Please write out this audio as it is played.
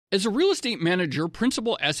As a real estate manager,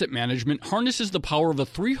 Principal Asset Management harnesses the power of a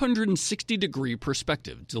 360-degree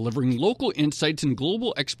perspective, delivering local insights and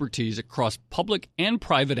global expertise across public and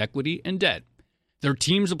private equity and debt. Their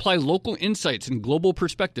teams apply local insights and global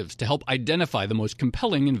perspectives to help identify the most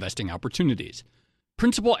compelling investing opportunities.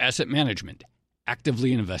 Principal Asset Management.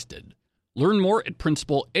 Actively invested. Learn more at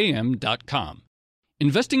principalam.com.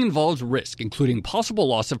 Investing involves risk, including possible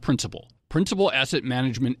loss of principal. Principal Asset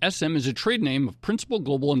Management SM is a trade name of Principal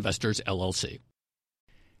Global Investors, LLC.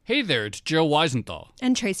 Hey there, it's Joe Weisenthal.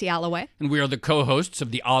 And Tracy Alloway. And we are the co-hosts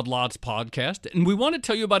of the Odd Lots podcast. And we want to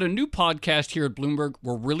tell you about a new podcast here at Bloomberg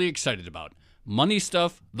we're really excited about. Money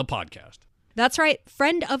Stuff, the podcast. That's right.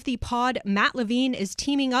 Friend of the pod, Matt Levine, is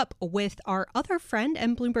teaming up with our other friend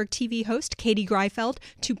and Bloomberg TV host, Katie Greifeld,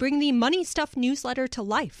 to bring the Money Stuff newsletter to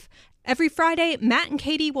life. Every Friday, Matt and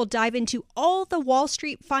Katie will dive into all the Wall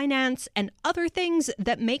Street finance and other things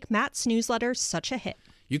that make Matt's newsletter such a hit.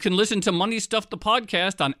 You can listen to Money Stuff, the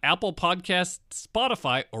podcast on Apple Podcasts,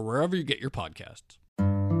 Spotify, or wherever you get your podcasts.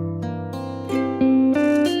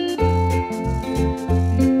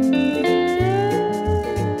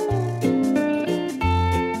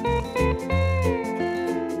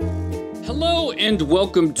 Hello and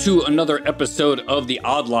welcome to another episode of the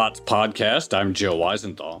Odd Lots podcast. I'm Joe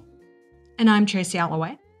Weisenthal. And I'm Tracy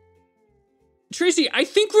Alloway. Tracy, I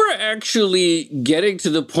think we're actually getting to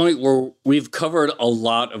the point where we've covered a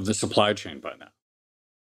lot of the supply chain by now.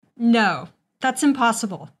 No, that's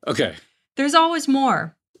impossible. Okay. There's always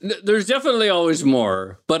more. There's definitely always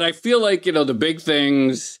more, but I feel like, the big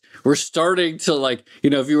things, we're starting to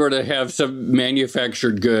if you were to have some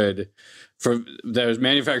manufactured good that was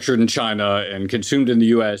manufactured in China and consumed in the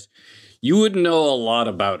U.S., you would know a lot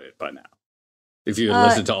about it by now if you had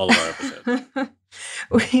listened to all of our episodes.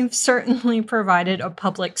 We've certainly provided a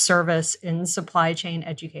public service in supply chain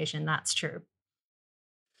education. That's true.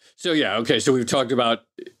 So, yeah, okay. So we've talked about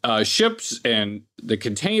ships and the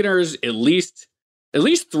containers at least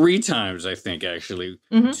 3 times, I think, actually.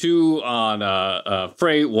 Mm-hmm. 2 on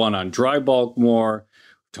freight, 1 on dry bulk more.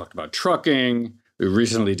 We talked about trucking. We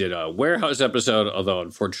recently did a warehouse episode, although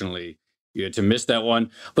unfortunately you had to miss that one.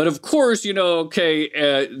 But of course, there's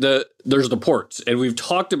the ports, and we've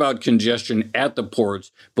talked about congestion at the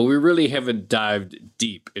ports, but we really haven't dived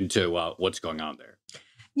deep into what's going on there.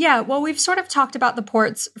 Yeah, well, we've sort of talked about the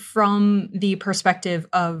ports from the perspective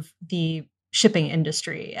of the shipping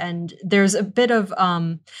industry, and there's a bit of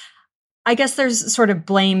I guess there's sort of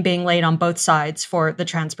blame being laid on both sides for the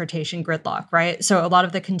transportation gridlock, right? So a lot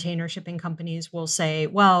of the container shipping companies will say,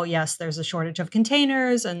 well, yes, there's a shortage of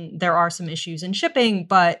containers and there are some issues in shipping,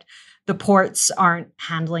 but the ports aren't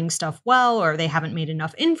handling stuff well, or they haven't made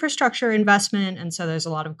enough infrastructure investment. And so there's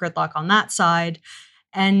a lot of gridlock on that side.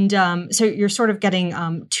 And so you're sort of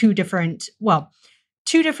getting two different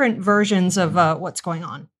versions of what's going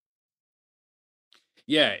on.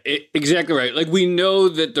 Yeah, exactly right. We know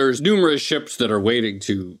that there's numerous ships that are waiting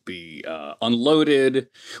to be unloaded.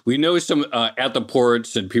 We know some at the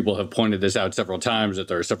ports, and people have pointed this out several times, that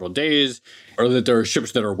there are several days, or that there are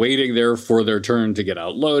ships that are waiting there for their turn to get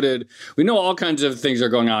outloaded. We know all kinds of things are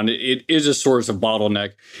going on. It is a source of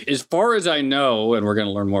bottleneck. As far as I know, and we're going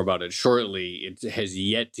to learn more about it shortly, it has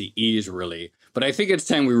yet to ease really. But I think it's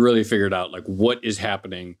time we really figured out what is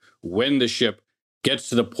happening when the ship gets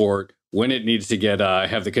to the port, when it needs to get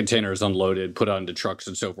have the containers unloaded, put onto trucks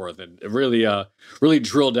and so forth, and really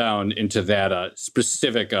drill down into that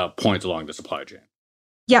specific point along the supply chain.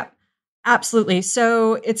 Yeah, absolutely.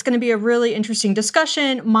 So it's going to be a really interesting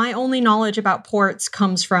discussion. My only knowledge about ports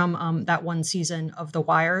comes from that one season of The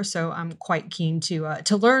Wire, so I'm quite keen to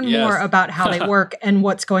learn more about how they work and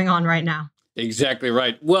what's going on right now. Exactly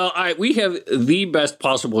right. Well, we have the best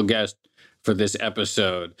possible guest for this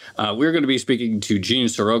episode. We're going to be speaking to Gene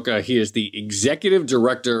Soroka. He is the executive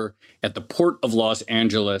director at the Port of Los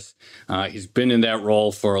Angeles. He's been in that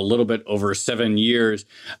role for a little bit over 7 years.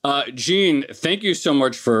 Gene, thank you so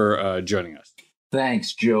much for joining us.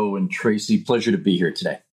 Thanks, Joe and Tracy. Pleasure to be here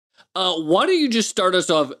today. Why don't you just start us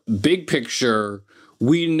off big picture?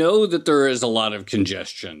 We know that there is a lot of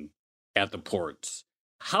congestion at the ports.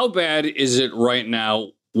 How bad is it right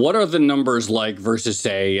now? What are the numbers like versus,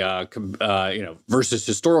 say, versus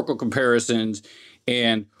historical comparisons,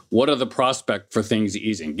 and what are the prospects for things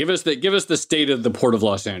easing? Give us the state of the Port of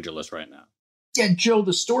Los Angeles right now. Yeah, Joe,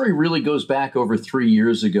 the story really goes back over 3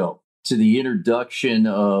 years ago to the introduction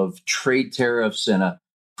of trade tariffs and a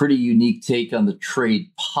pretty unique take on the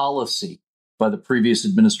trade policy by the previous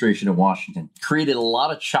administration in Washington. Created a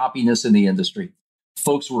lot of choppiness in the industry.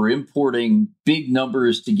 Folks were importing big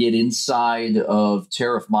numbers to get inside of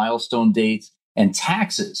tariff milestone dates, and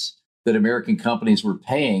taxes that American companies were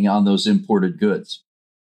paying on those imported goods.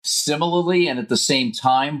 Similarly, and at the same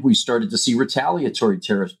time, we started to see retaliatory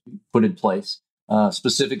tariffs put in place,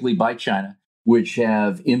 specifically by China, which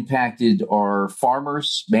have impacted our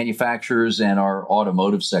farmers, manufacturers, and our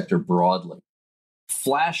automotive sector broadly.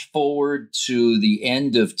 Flash forward to the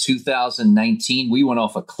end of 2019, we went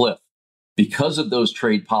off a cliff. Because of those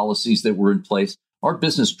trade policies that were in place, our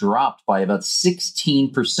business dropped by about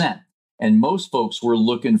 16%. And most folks were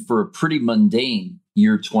looking for a pretty mundane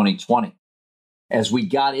year 2020. As we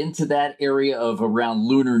got into that area of around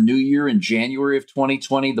Lunar New Year in January of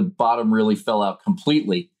 2020, the bottom really fell out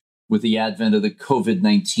completely with the advent of the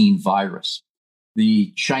COVID-19 virus.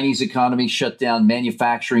 The Chinese economy shut down,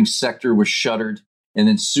 manufacturing sector was shuttered, and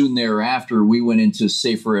then soon thereafter, we went into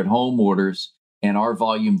safer at home orders, and our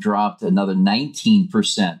volume dropped another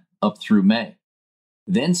 19% up through May.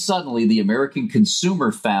 Then suddenly, the American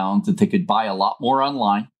consumer found that they could buy a lot more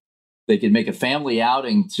online. They could make a family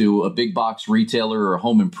outing to a big box retailer or a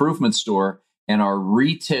home improvement store, and our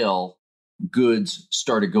retail goods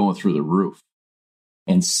started going through the roof.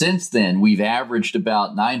 And since then, we've averaged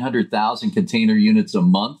about 900,000 container units a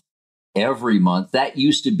month, every month. That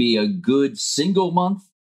used to be a good single month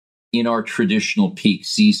in our traditional peak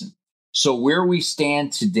season. So where we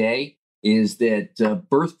stand today is that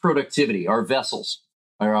berth productivity, our vessels,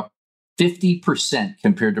 are up 50%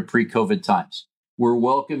 compared to pre-COVID times. We're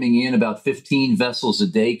welcoming in about 15 vessels a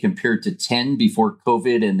day compared to 10 before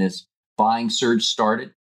COVID and this buying surge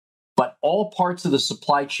started. But all parts of the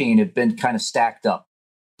supply chain have been kind of stacked up.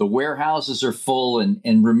 The warehouses are full.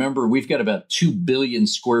 And remember, we've got about 2 billion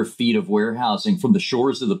square feet of warehousing from the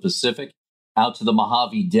shores of the Pacific out to the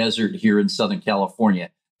Mojave Desert here in Southern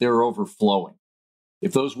California. They're overflowing.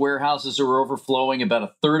 If those warehouses are overflowing, about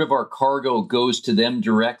a third of our cargo goes to them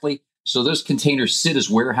directly. So those containers sit as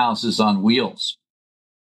warehouses on wheels.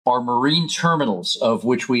 Our marine terminals, of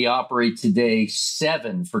which we operate today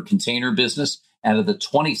 7 for container business out of the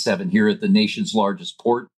 27 here at the nation's largest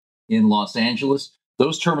port in Los Angeles,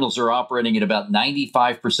 those terminals are operating at about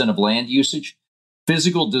 95% of land usage.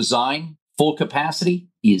 Physical design, full capacity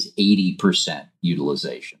is 80%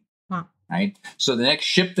 utilization. Wow. Right? So the next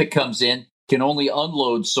ship that comes in can only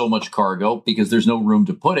unload so much cargo because there's no room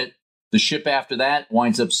to put it. The ship after that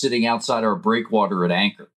winds up sitting outside our breakwater at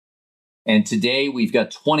anchor. And today we've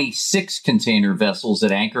got 26 container vessels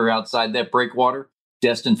at anchor outside that breakwater,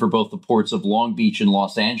 destined for both the ports of Long Beach and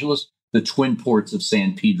Los Angeles, the twin ports of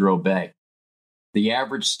San Pedro Bay. The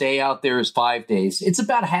average stay out there is 5 days. It's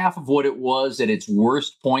about half of what it was at its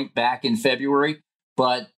worst point back in February.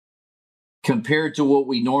 But compared to what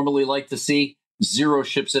we normally like to see, 0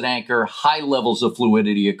 ships at anchor, high levels of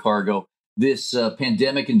fluidity of cargo. This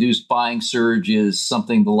pandemic-induced buying surge is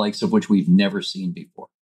something the likes of which we've never seen before.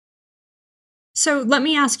 So let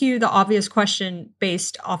me ask you the obvious question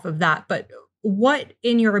based off of that. But what,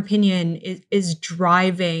 in your opinion, is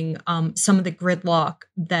driving some of the gridlock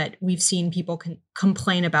that we've seen people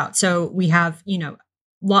complain about? So we have,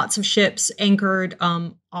 lots of ships anchored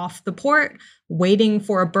off the port, waiting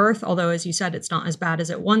for a berth, although, as you said, it's not as bad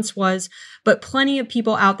as it once was. But plenty of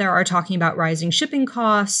people out there are talking about rising shipping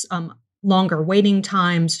costs, longer waiting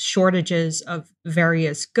times, shortages of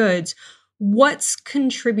various goods. What's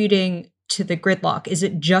contributing to the gridlock? Is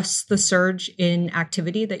it just the surge in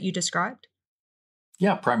activity that you described?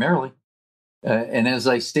 Yeah, primarily. And as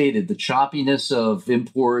I stated, the choppiness of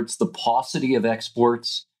imports, the paucity of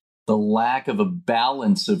exports, the lack of a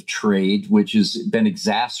balance of trade, which has been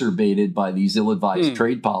exacerbated by these ill-advised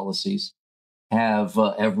trade policies, have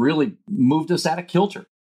really moved us out of kilter.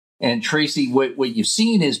 And Tracy, what you've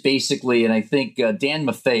seen is basically, and I think Dan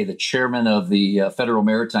Maffei, the chairman of the Federal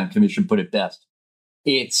Maritime Commission, put it best.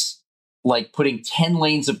 It's like putting 10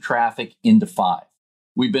 lanes of traffic into 5.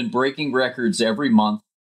 We've been breaking records every month.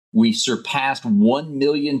 We surpassed 1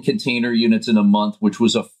 million container units in a month, which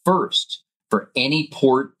was a first for any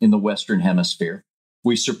port in the Western Hemisphere.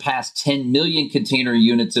 We surpassed 10 million container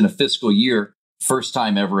units in a fiscal year, first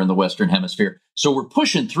time ever in the Western Hemisphere. So we're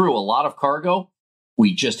pushing through a lot of cargo.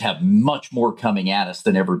 We just have much more coming at us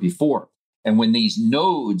than ever before. And when these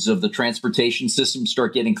nodes of the transportation system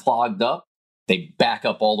start getting clogged up, they back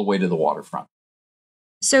up all the way to the waterfront.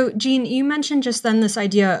 So, Gene, you mentioned just then this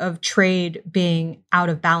idea of trade being out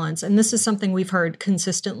of balance. And this is something we've heard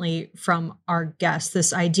consistently from our guests,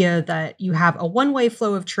 this idea that you have a one-way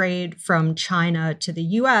flow of trade from China to the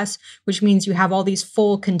US, which means you have all these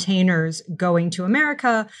full containers going to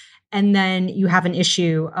America. And then you have an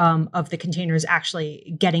issue of the containers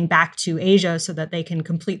actually getting back to Asia so that they can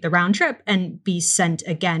complete the round trip and be sent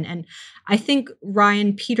again. And I think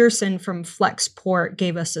Ryan Peterson from Flexport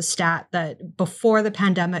gave us a stat that before the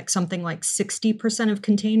pandemic, something like 60% of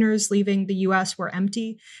containers leaving the US were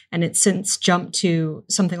empty, and it's since jumped to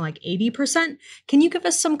something like 80%. Can you give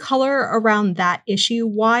us some color around that issue?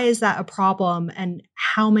 Why is that a problem, and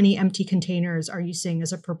how many empty containers are you seeing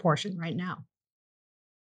as a proportion right now?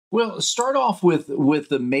 Well, start off with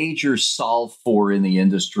the major solve for in the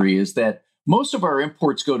industry is that most of our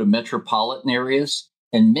imports go to metropolitan areas,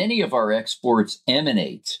 and many of our exports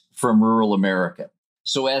emanate from rural America.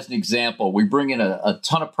 So as an example, we bring in a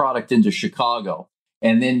ton of product into Chicago,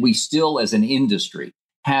 and then we still, as an industry,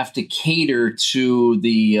 have to cater to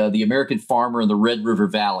the American farmer in the Red River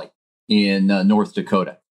Valley in North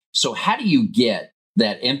Dakota. So how do you get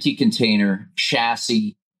that empty container,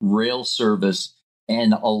 chassis, rail service,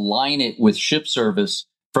 and align it with ship service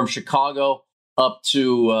from Chicago up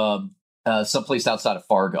to someplace outside of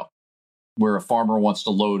Fargo, where a farmer wants to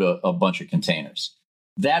load a bunch of containers?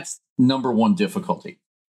 That's number one difficulty.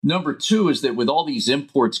 Number two is that with all these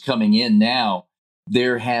imports coming in now,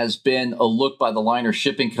 there has been a look by the liner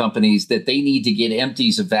shipping companies that they need to get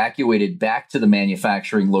empties evacuated back to the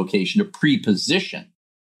manufacturing location to pre-position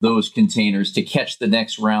those containers to catch the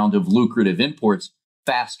next round of lucrative imports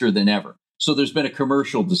faster than ever. So there's been a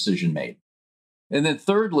commercial decision made. And then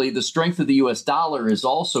thirdly, the strength of the US dollar is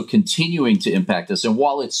also continuing to impact us. And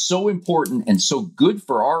while it's so important and so good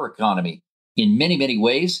for our economy in many, many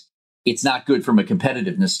ways, it's not good from a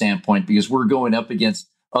competitiveness standpoint because we're going up against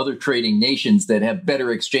other trading nations that have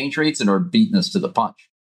better exchange rates and are beating us to the punch.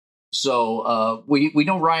 So we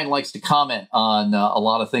know Ryan likes to comment on a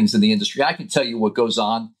lot of things in the industry. I can tell you what goes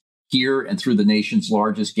on here and through the nation's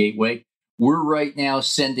largest gateway. We're right now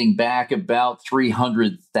sending back about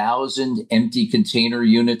 300,000 empty container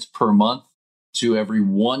units per month to every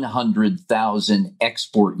 100,000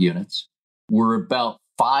 export units. We're about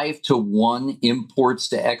 5-to-1 imports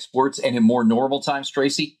to exports. And in more normal times,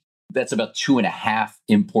 Tracy, that's about 2.5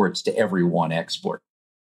 imports to every one export.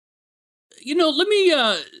 Let me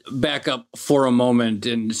back up for a moment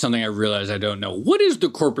in something I realize I don't know. What is the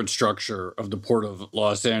corporate structure of the Port of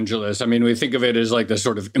Los Angeles? I mean, we think of it as like the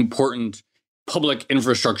sort of important public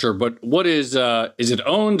infrastructure, but what is it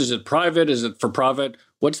owned? Is it private? Is it for profit?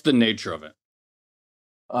 What's the nature of it?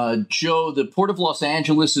 Joe, the Port of Los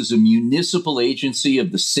Angeles is a municipal agency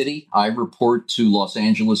of the city. I report to Los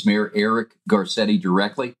Angeles Mayor Eric Garcetti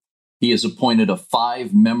directly. He has appointed a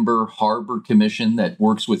 5-member harbor commission that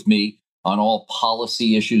works with me on all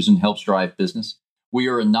policy issues and helps drive business. We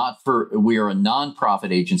are a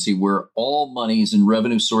nonprofit agency where all monies and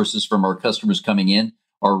revenue sources from our customers coming in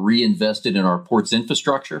are reinvested in our port's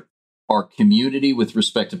infrastructure, our community with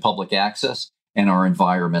respect to public access, and our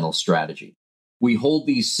environmental strategy. We hold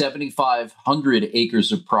these 7,500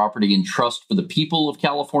 acres of property in trust for the people of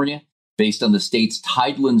California based on the state's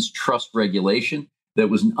Tidelands Trust regulation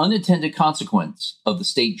that was an unintended consequence of the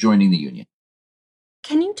state joining the union.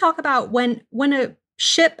 Can you talk about when a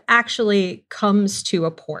ship actually comes to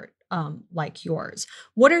a port like yours,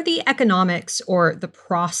 what are the economics or the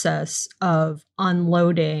process of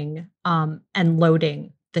unloading and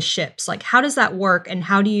loading the ships? Like, how does that work, and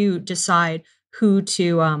how do you decide who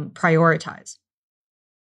to prioritize?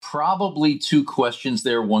 Probably two questions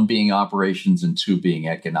there, one being operations and two being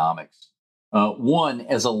economics. One,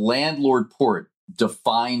 as a landlord port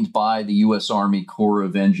defined by the U.S. Army Corps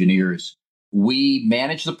of Engineers, we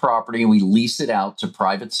manage the property and we lease it out to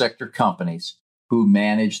private sector companies who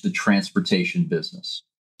manage the transportation business.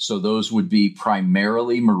 So those would be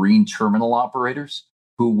primarily marine terminal operators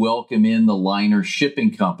who welcome in the liner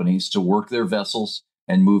shipping companies to work their vessels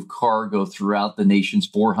and move cargo throughout the nation's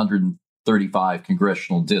 435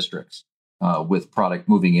 congressional districts with product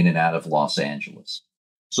moving in and out of Los Angeles.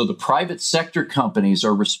 So the private sector companies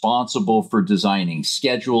are responsible for designing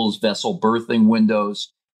schedules, vessel berthing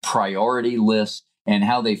windows, priority lists, and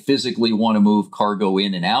how they physically want to move cargo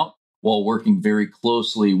in and out, while working very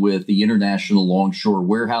closely with the International Longshore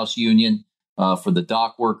Warehouse Union for the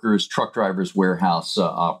dock workers, truck drivers, warehouse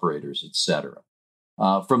operators, et cetera.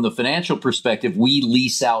 From the financial perspective, we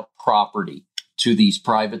lease out property to these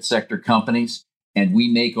private sector companies, and we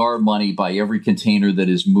make our money by every container that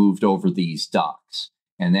is moved over these docks.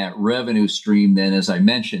 And that revenue stream then, as I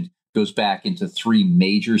mentioned, goes back into 3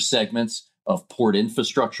 major segments of port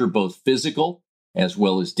infrastructure, both physical as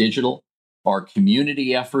well as digital. Our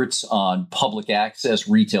community efforts on public access,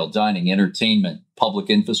 retail, dining, entertainment, public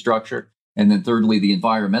infrastructure. And then thirdly, the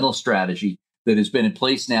environmental strategy that has been in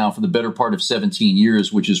place now for the better part of 17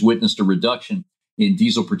 years, which has witnessed a reduction in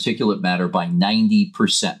diesel particulate matter by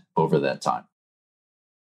 90% over that time.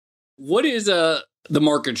 What is the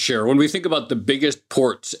market share when we think about the biggest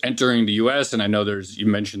ports entering the U.S.? And I know you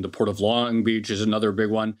mentioned the Port of Long Beach is another big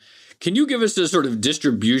one. Can you give us a sort of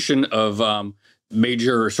distribution of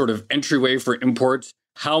major sort of entryway for imports?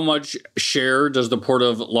 How much share does the Port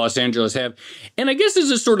of Los Angeles have? And I guess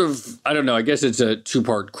this is sort of, I don't know, I guess it's a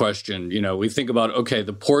two-part question. We think about, okay,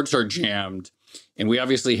 the ports are jammed, and we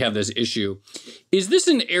obviously have this issue. Is this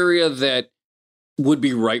an area that would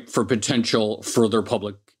be ripe for potential further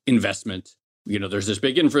public investment? There's this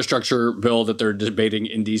big infrastructure bill that they're debating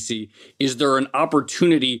in D.C. Is there an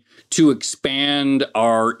opportunity to expand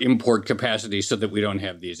our import capacity so that we don't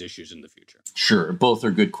have these issues in the future? Sure. Both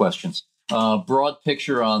are good questions. Broad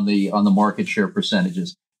picture on the market share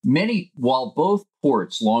percentages. While both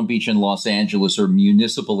ports, Long Beach and Los Angeles, are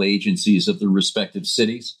municipal agencies of the respective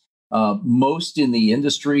cities, most in the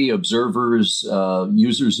industry, observers,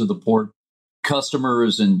 users of the port,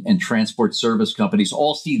 customers and transport service companies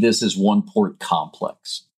all see this as one port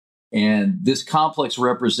complex. And this complex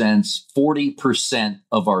represents 40%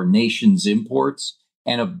 of our nation's imports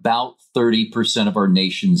and about 30% of our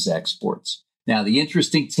nation's exports. Now, the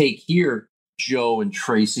interesting take here, Joe and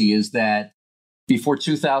Tracy, is that before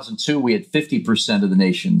 2002, we had 50% of the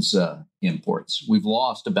nation's imports. We've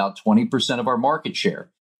lost about 20% of our market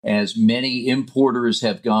share, as many importers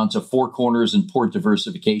have gone to Four Corners and port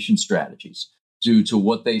diversification strategies due to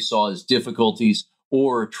what they saw as difficulties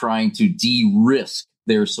or trying to de-risk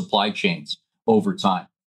their supply chains over time.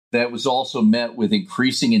 That was also met with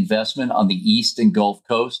increasing investment on the East and Gulf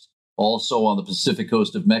Coast, also on the Pacific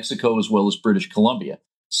coast of Mexico, as well as British Columbia.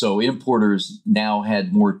 So importers now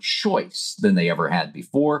had more choice than they ever had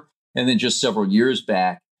before. And then just several years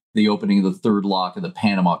back, the opening of the third lock of the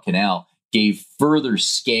Panama Canal gave further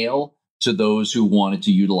scale to those who wanted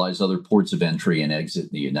to utilize other ports of entry and exit in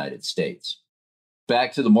the United States.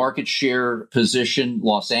 Back to the market share position,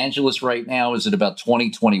 Los Angeles right now is at about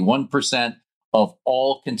 21% of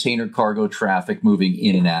all container cargo traffic moving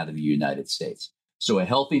in and out of the United States. So a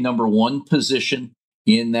healthy number one position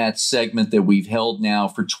in that segment that we've held now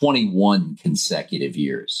for 21 consecutive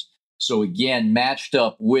years. So again, matched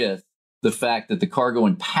up with the fact that the cargo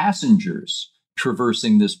and passengers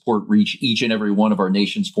traversing this port reach each and every one of our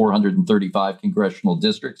nation's 435 congressional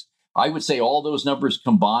districts, I would say all those numbers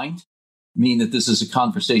combined mean that this is a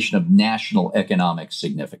conversation of national economic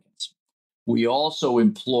significance. We also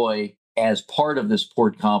employ, as part of this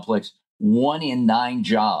port complex, 1 in 9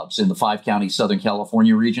 jobs in the 5-county Southern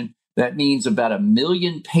California region. That means about 1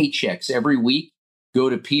 million paychecks every week go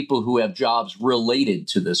to people who have jobs related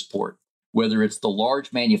to this port, whether it's the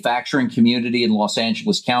large manufacturing community in Los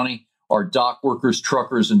Angeles County, our dock workers,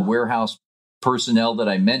 truckers, and warehouse personnel that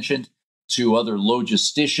I mentioned, to other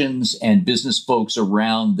logisticians and business folks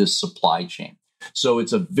around this supply chain. So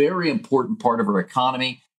it's a very important part of our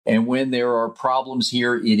economy. And when there are problems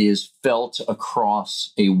here, it is felt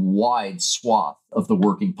across a wide swath of the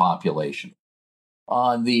working population.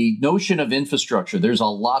 On the notion of infrastructure, there's a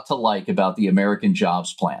lot to like about the American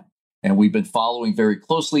Jobs Plan. And we've been following very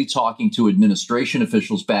closely, talking to administration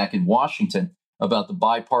officials back in Washington about the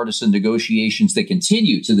bipartisan negotiations that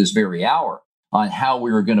continue to this very hour on how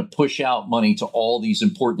we are going to push out money to all these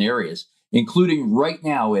important areas, including right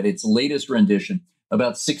now at its latest rendition,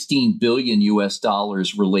 about $16 billion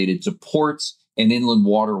related to ports and inland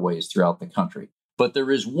waterways throughout the country. But there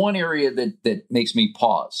is one area that makes me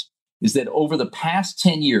pause, is that over the past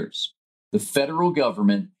 10 years, the federal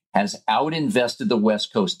government has outinvested the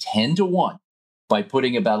West Coast 10-1 by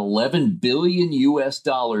putting about $11 billion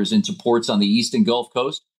into ports on the East and Gulf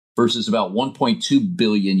Coast versus about $1.2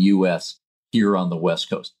 billion here on the West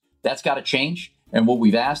Coast. That's got to change. And what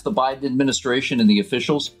we've asked the Biden administration and the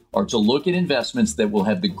officials are to look at investments that will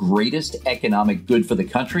have the greatest economic good for the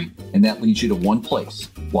country. And that leads you to one place,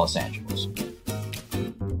 Los Angeles.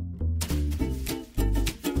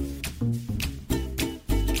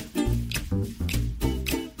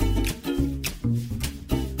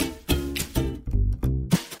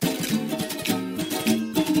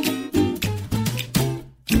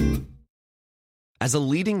 As a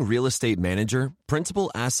leading real estate manager,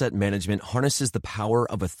 Principal Asset Management harnesses the power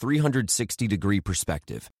of a 360-degree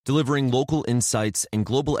perspective, delivering local insights and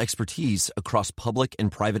global expertise across public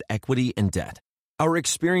and private equity and debt. Our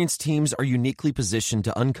experienced teams are uniquely positioned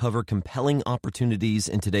to uncover compelling opportunities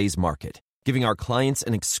in today's market, giving our clients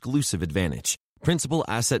an exclusive advantage. Principal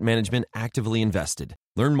Asset Management actively invested.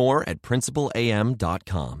 Learn more at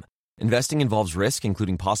principalam.com. Investing involves risk,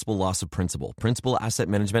 including possible loss of principal. Principal Asset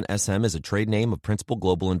Management SM is a trade name of Principal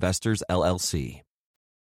Global Investors, LLC.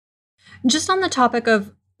 Just on the topic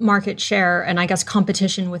of market share and I guess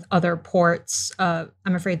competition with other ports, I'm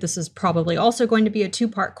afraid this is probably also going to be a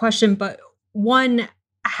two-part question, but one,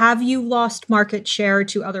 have you lost market share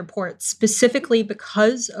to other ports specifically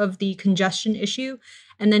because of the congestion issue?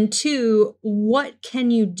 And then two, what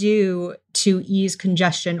can you do to ease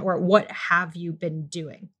congestion, or what have you been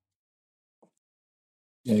doing?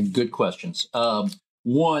 Yeah, good questions.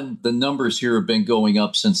 One, the numbers here have been going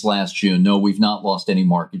up since last June. No, we've not lost any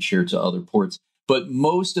market share to other ports. But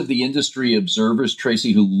most of the industry observers,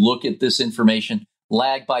 Tracy, who look at this information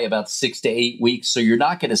lag by about 6 to 8 weeks. So you're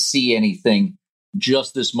not going to see anything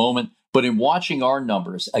just this moment. But in watching our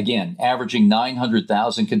numbers, again, averaging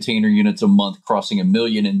 900,000 container units a month, crossing 1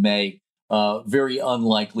 million in May, very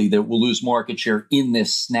unlikely that we'll lose market share in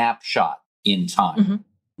this snapshot in time. Mm-hmm.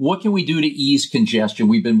 What can we do to ease congestion?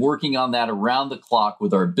 We've been working on that around the clock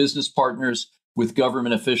with our business partners, with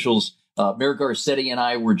government officials. Mayor Garcetti and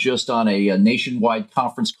I were just on a nationwide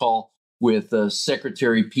conference call with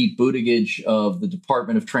Secretary Pete Buttigieg of the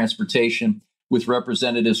Department of Transportation, with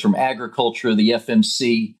representatives from agriculture, the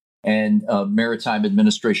FMC, and Maritime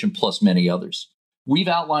Administration, plus many others. We've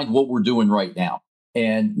outlined what we're doing right now.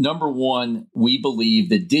 And number one, we believe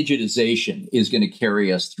that digitization is going to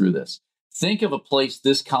carry us through this. Think of a place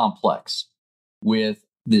this complex with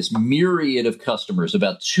this myriad of customers,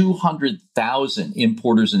 about 200,000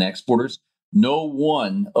 importers and exporters, no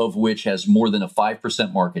one of which has more than a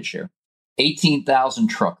 5% market share, 18,000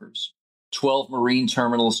 truckers, 12 marine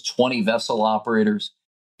terminals, 20 vessel operators,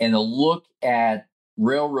 and a look at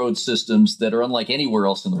railroad systems that are unlike anywhere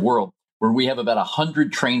else in the world, where we have about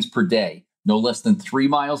 100 trains per day, no less than 3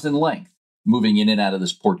 miles in length, moving in and out of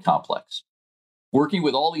this port complex. Working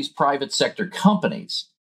with all these private sector companies,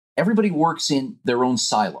 everybody works in their own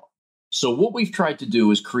silo. So what we've tried to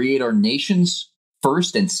do is create our nation's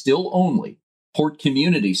first and still only port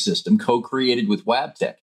community system, co-created with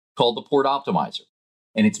Wabtec, called the Port Optimizer.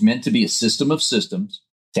 And it's meant to be a system of systems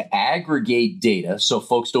to aggregate data so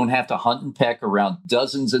folks don't have to hunt and peck around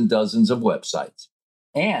dozens and dozens of websites.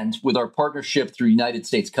 And with our partnership through United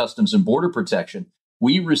States Customs and Border Protection,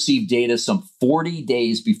 we receive data some 40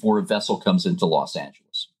 days before a vessel comes into Los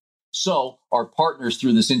Angeles. So our partners,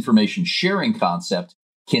 through this information sharing concept,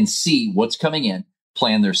 can see what's coming in,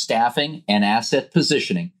 plan their staffing and asset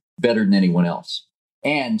positioning better than anyone else.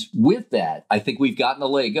 And with that, I think we've gotten a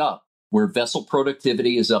leg up where vessel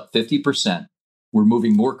productivity is up 50%. We're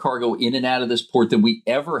moving more cargo in and out of this port than we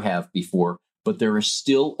ever have before, but there are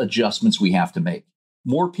still adjustments we have to make.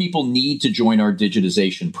 More people need to join our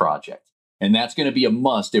digitization project. And that's going to be a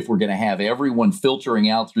must if we're going to have everyone filtering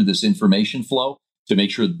out through this information flow to make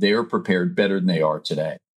sure they're prepared better than they are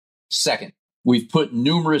today. Second, we've put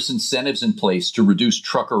numerous incentives in place to reduce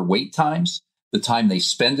trucker wait times, the time they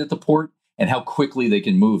spend at the port, and how quickly they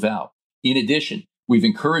can move out. In addition, we've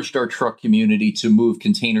encouraged our truck community to move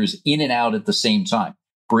containers in and out at the same time,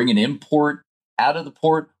 bring an import out of the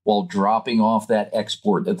port while dropping off that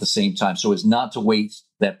export at the same time, so as not to waste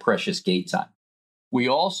that precious gate time. We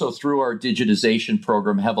also, through our digitization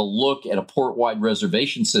program, have a look at a port-wide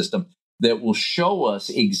reservation system that will show us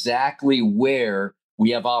exactly where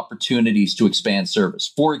we have opportunities to expand service.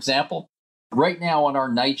 For example, right now on our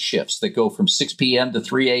night shifts that go from 6 p.m. to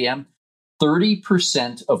 3 a.m.,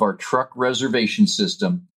 30% of our truck reservation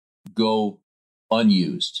system go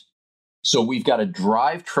unused. So we've got to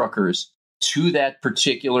drive truckers to that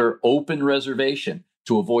particular open reservation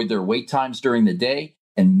to avoid their wait times during the day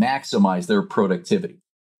and maximize their productivity.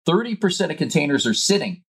 30% of containers are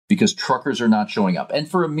sitting because truckers are not showing up. And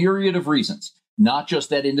for a myriad of reasons, not just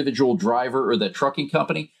that individual driver or that trucking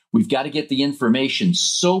company, we've got to get the information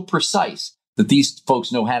so precise that these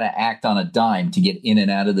folks know how to act on a dime to get in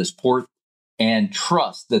and out of this port and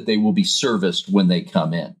trust that they will be serviced when they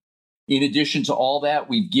come in. In addition to all that,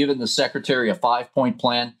 we've given the Secretary a 5-point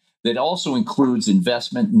plan that also includes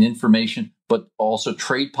investment in information, but also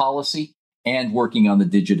trade policy and working on the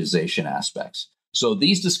digitization aspects. So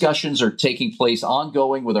these discussions are taking place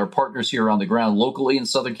ongoing with our partners here on the ground locally in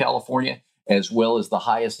Southern California, as well as the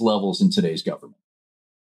highest levels in today's government.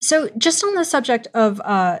 So just on the subject of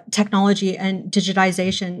technology and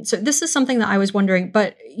digitization, so this is something that I was wondering,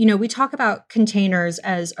 but, we talk about containers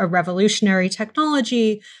as a revolutionary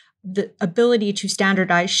technology. The ability to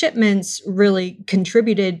standardize shipments really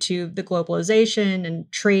contributed to the globalization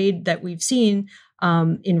and trade that we've seen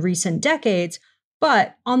in recent decades.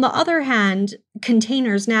 But on the other hand,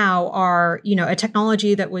 containers now are, a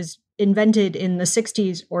technology that was invented in the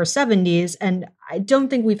 60s or 70s. And I don't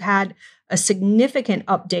think we've had a significant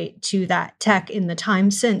update to that tech in the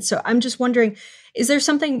time since. So I'm just wondering, Is there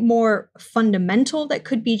something more fundamental that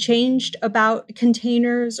could be changed about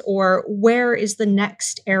containers, or where is the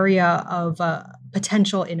next area of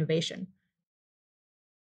potential innovation?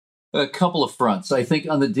 A couple of fronts. I think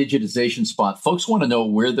on the digitization spot, folks want to know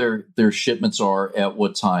where their shipments are at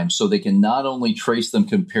what time, so they can not only trace them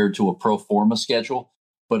compared to a pro forma schedule,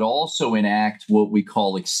 but also enact what we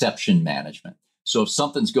call exception management. So if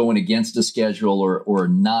something's going against a schedule or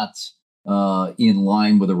not in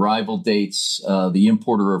line with arrival dates, the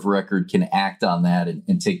importer of record can act on that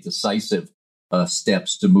and take decisive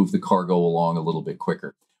steps to move the cargo along a little bit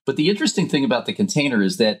quicker. But the interesting thing about the container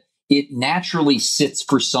is that it naturally sits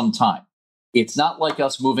for some time. It's not like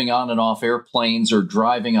us moving on and off airplanes or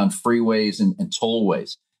driving on freeways and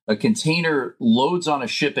tollways. A container loads on a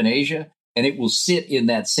ship in Asia, and it will sit in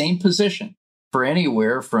that same position for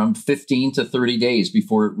anywhere from 15 to 30 days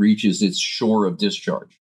before it reaches its shore of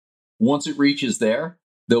discharge. Once it reaches there,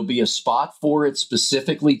 there'll be a spot for it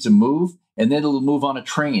specifically to move, and then it'll move on a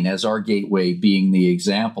train, as our gateway being the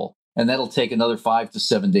example. And that'll take another 5 to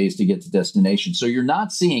 7 days to get to destination. So you're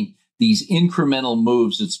not seeing these incremental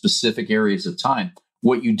moves at specific areas of time.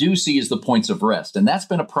 What you do see is the points of rest. And that's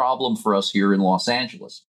been a problem for us here in Los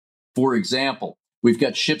Angeles. For example, we've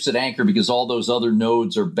got ships at anchor because all those other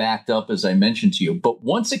nodes are backed up, as I mentioned to you. But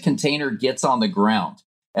once a container gets on the ground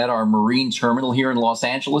at our marine terminal here in Los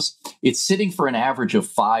Angeles, it's sitting for an average of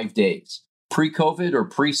 5 days. Pre-COVID or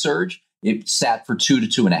pre-surge, it sat for 2 to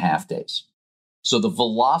 2.5 days. So the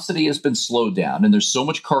velocity has been slowed down, and there's so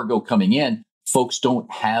much cargo coming in, folks don't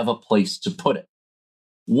have a place to put it.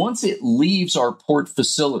 Once it leaves our port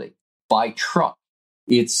facility by truck,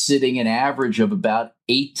 it's sitting an average of about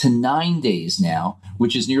 8 to 9 days now,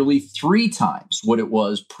 which is nearly 3 times what it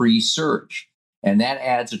was pre-surge. And that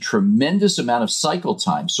adds a tremendous amount of cycle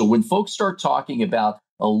time. So when folks start talking about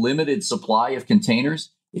a limited supply of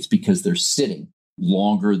containers, it's because they're sitting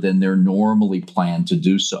longer than they're normally planned to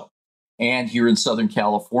do so. And here in Southern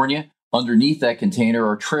California, underneath that container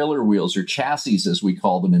are trailer wheels, or chassis, as we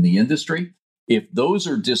call them in the industry. If those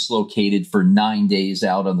are dislocated for 9 days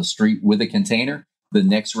out on the street with a container, the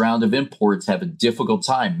next round of imports have a difficult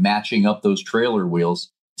time matching up those trailer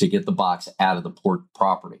wheels to get the box out of the port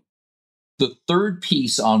property. The third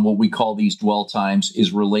piece on what we call these dwell times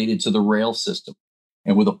is related to the rail system.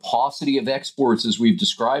 And with a paucity of exports, as we've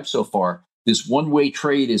described so far, this one-way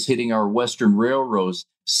trade is hitting our Western railroads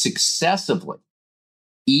successively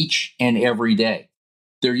each and every day.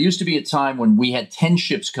 There used to be a time when we had 10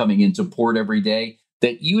 ships coming into port every day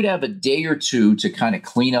that you'd have a day or two to kind of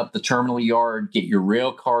clean up the terminal yard, get your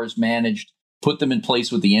rail cars managed, put them in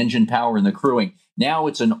place with the engine power and the crewing. Now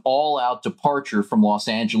it's an all-out departure from Los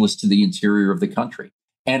Angeles to the interior of the country.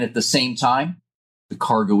 And at the same time, the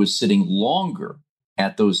cargo is sitting longer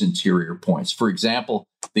at those interior points. For example,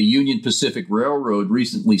 the Union Pacific Railroad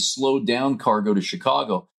recently slowed down cargo to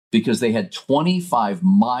Chicago because they had 25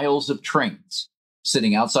 miles of trains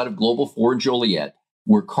sitting outside of Global 4 and Joliet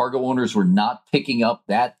where cargo owners were not picking up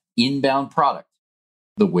that inbound product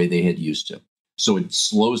the way they had used to. So it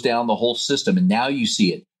slows down the whole system. And now you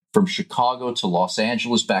see it from Chicago to Los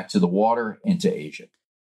Angeles, back to the water and to Asia.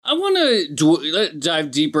 I want to dive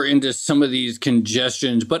deeper into some of these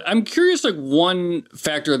congestions, but I'm curious, like one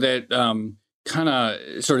factor that kind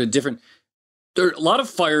of sort of different. There are a lot of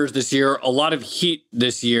fires this year, a lot of heat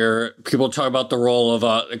this year. People talk about the role of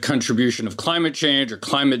a contribution of climate change or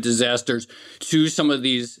climate disasters to some of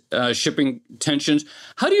these shipping tensions.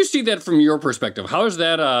 How do you see that from your perspective? How is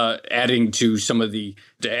that adding to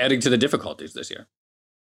the difficulties this year?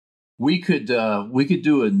 We could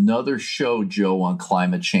do another show, Joe, on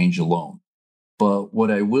climate change alone. But what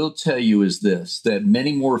I will tell you is this, that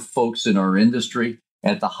many more folks in our industry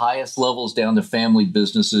at the highest levels down to family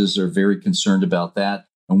businesses are very concerned about that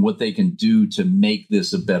and what they can do to make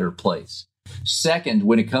this a better place. Second,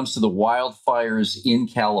 when it comes to the wildfires in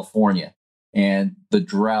California and the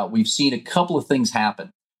drought, we've seen a couple of things happen.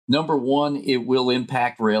 Number one, it will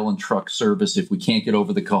impact rail and truck service if we can't get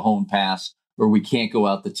over the Cajon Pass or we can't go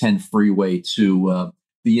out the 10 freeway to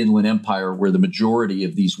the Inland Empire where the majority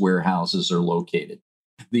of these warehouses are located.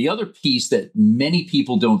 The other piece that many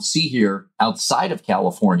people don't see here outside of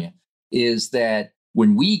California is that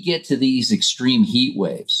when we get to these extreme heat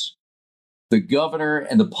waves, the governor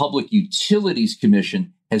and the Public Utilities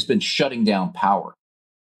Commission has been shutting down power.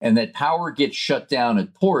 And that power gets shut down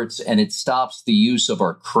at ports and it stops the use of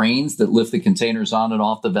our cranes that lift the containers on and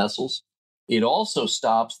off the vessels. It also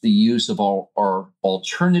stops the use of our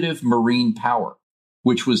alternative marine power,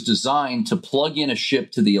 which was designed to plug in a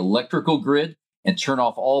ship to the electrical grid and turn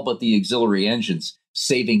off all but the auxiliary engines,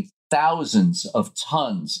 saving thousands of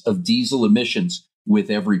tons of diesel emissions with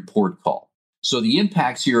every port call. So the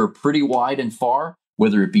impacts here are pretty wide and far,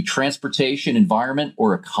 whether it be transportation, environment,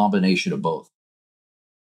 or a combination of both.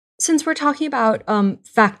 Since we're talking about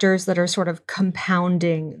factors that are sort of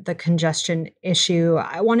compounding the congestion issue,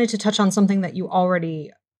 I wanted to touch on something that you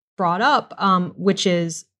already brought up, which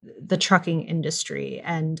is the trucking industry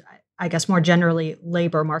and I guess more generally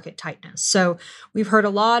labor market tightness. So we've heard a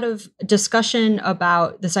lot of discussion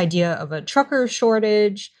about this idea of a trucker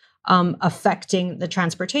shortage affecting the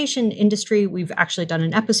transportation industry. We've actually done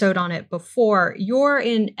an episode on it before. You're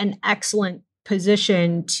in an excellent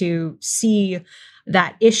position to see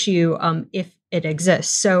that issue if it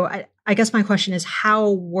exists. So I guess my question is, how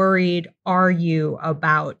worried are you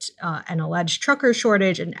about an alleged trucker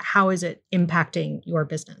shortage, and how is it impacting your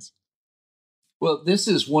business? Well, this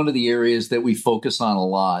is one of the areas that we focus on a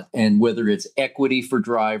lot. And whether it's equity for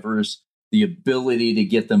drivers, the ability to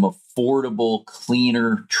get them affordable,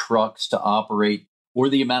 cleaner trucks to operate, or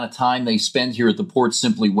the amount of time they spend here at the port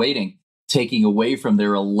simply waiting, taking away from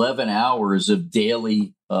their 11 hours of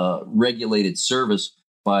daily regulated service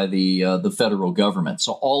by the federal government.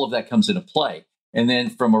 So all of that comes into play. And then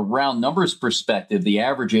from a round numbers perspective, the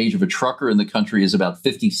average age of a trucker in the country is about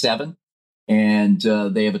 57. And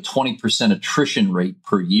they have a 20% attrition rate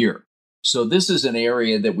per year. So this is an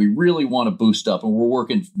area that we really want to boost up. And we're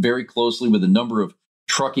working very closely with a number of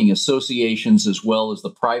trucking associations as well as the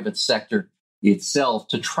private sector itself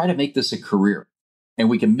to try to make this a career. And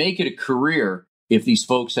we can make it a career if these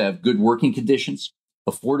folks have good working conditions,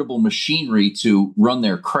 affordable machinery to run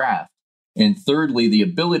their craft, and thirdly, the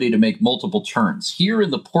ability to make multiple turns. Here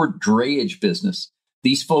in the port drayage business,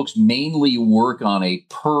 these folks mainly work on a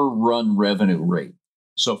per run revenue rate.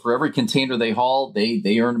 So for every container they haul, they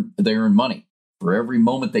earn money. For every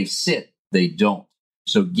moment they sit, they don't.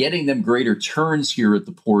 So getting them greater turns here at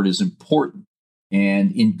the port is important.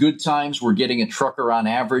 And in good times, we're getting a trucker on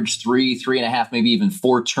average 3.5, maybe even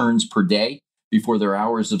 4 turns per day before their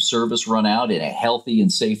hours of service run out in a healthy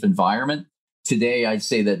and safe environment. Today, I'd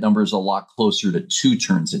say that number is a lot closer to 2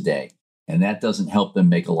 turns a day. And that doesn't help them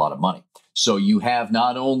make a lot of money. So you have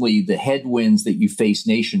not only the headwinds that you face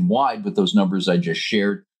nationwide with those numbers I just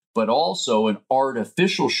shared, but also an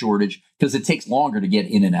artificial shortage because it takes longer to get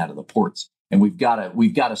in and out of the ports. And we've got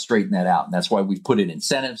to straighten that out. And that's why we've put in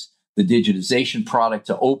incentives, the digitization product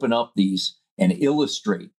to open up these and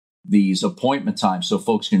illustrate these appointment times so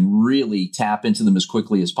folks can really tap into them as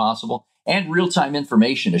quickly as possible, and real-time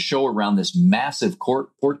information to show around this massive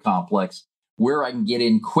port complex where I can get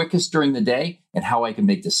in quickest during the day and how I can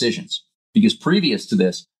make decisions. Because previous to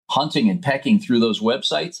this, hunting and pecking through those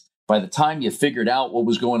websites, by the time you figured out what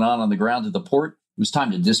was going on the ground at the port, it was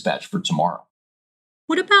time to dispatch for tomorrow.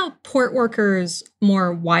 What about port workers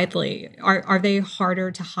more widely? Are they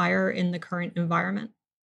harder to hire in the current environment?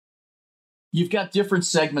 You've got different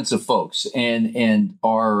segments of folks, and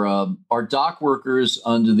our dock workers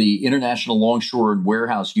under the International Longshore and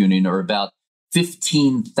Warehouse Union are about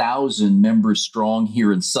 15,000 members strong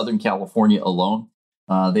here in Southern California alone.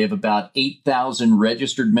 They have about 8,000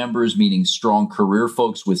 registered members, meaning strong career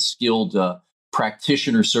folks with skilled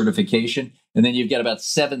practitioner certification. And then you've got about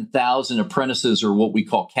 7,000 apprentices, or what we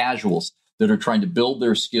call casuals, that are trying to build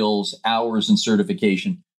their skills, hours, and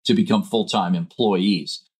certification to become full-time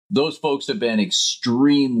employees. Those folks have been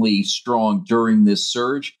extremely strong during this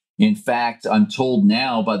surge. In fact, I'm told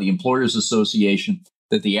now by the Employers Association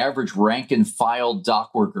that the average rank and file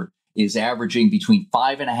dock worker is averaging between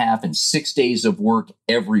 5.5 and 6 days of work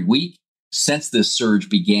every week since this surge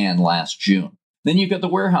began last June. Then you've got the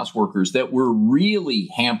warehouse workers that were really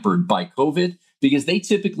hampered by COVID because they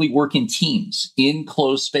typically work in teams in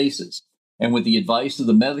closed spaces. And with the advice of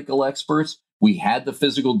the medical experts, we had the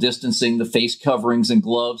physical distancing, the face coverings and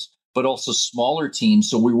gloves, but also smaller teams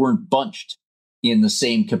so we weren't bunched in the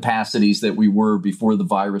same capacities that we were before the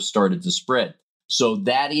virus started to spread. So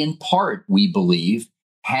that in part, we believe,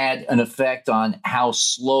 had an effect on how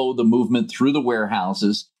slow the movement through the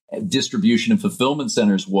warehouses, distribution and fulfillment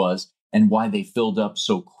centers was, and why they filled up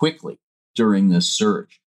so quickly during this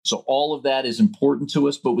surge. So all of that is important to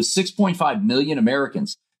us. But with 6.5 million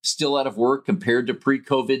Americans still out of work compared to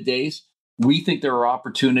pre-COVID days, we think there are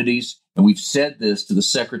opportunities, and we've said this to the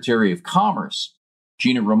Secretary of Commerce,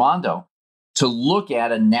 Gina Raimondo, to look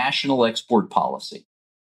at a national export policy.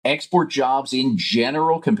 Export jobs in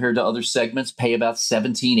general, compared to other segments, pay about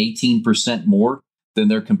 17-18% more than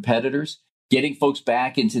their competitors. Getting folks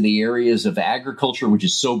back into the areas of agriculture, which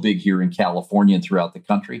is so big here in California and throughout the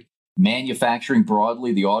country, manufacturing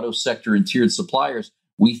broadly, the auto sector and tiered suppliers,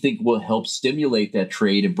 we think will help stimulate that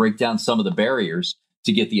trade and break down some of the barriers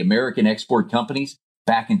to get the American export companies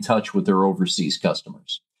back in touch with their overseas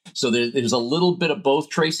customers. So there's a little bit of both,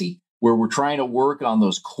 Tracy, where we're trying to work on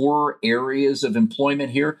those core areas of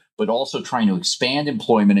employment here, but also trying to expand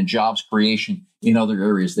employment and jobs creation in other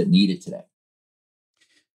areas that need it today.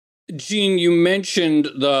 Gene, you mentioned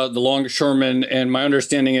the longshoremen, and my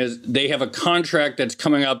understanding is they have a contract that's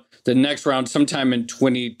coming up the next round sometime in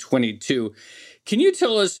 2022. Can you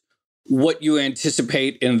tell us what you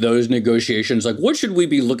anticipate in those negotiations? Like, what should we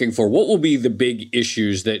be looking for? What will be the big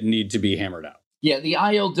issues that need to be hammered out? Yeah, the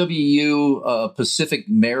ILWU Pacific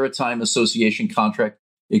Maritime Association contract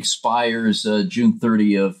expires June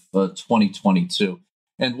 30 of 2022.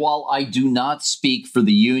 And while I do not speak for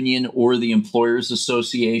the union or the Employers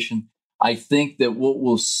Association, I think that what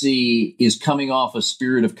we'll see is coming off a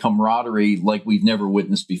spirit of camaraderie like we've never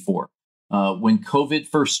witnessed before. When COVID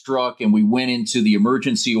first struck and we went into the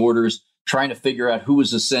emergency orders, trying to figure out who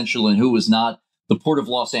was essential and who was not, the Port of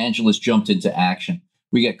Los Angeles jumped into action.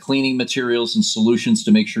 We got cleaning materials and solutions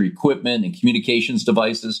to make sure equipment and communications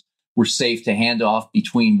devices were safe to hand off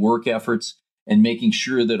between work efforts, and making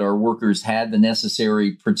sure that our workers had the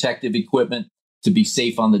necessary protective equipment to be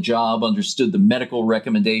safe on the job, understood the medical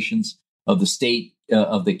recommendations of the state,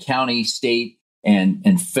 of the county, state,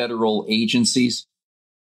 and federal agencies.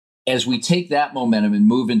 As we take that momentum and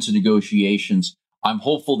move into negotiations, I'm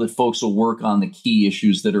hopeful that folks will work on the key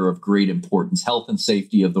issues that are of great importance: health and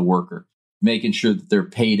safety of the worker, making sure that they're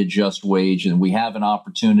paid a just wage, and we have an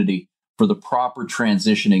opportunity for the proper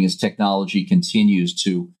transitioning as technology continues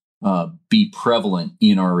to be prevalent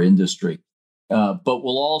in our industry. But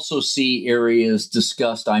we'll also see areas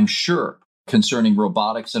discussed, I'm sure, concerning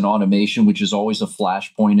robotics and automation, which is always a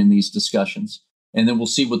flashpoint in these discussions. And then we'll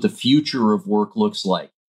see what the future of work looks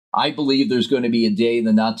like. I believe there's going to be a day in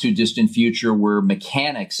the not too distant future where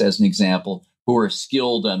mechanics, as an example, who are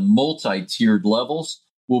skilled on multi-tiered levels,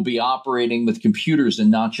 will be operating with computers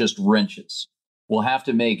and not just wrenches. We'll have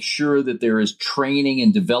to make sure that there is training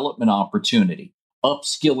and development opportunity,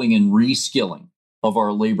 upskilling and reskilling of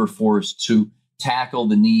our labor force to tackle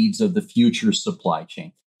the needs of the future supply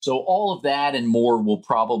chain. So all of that and more will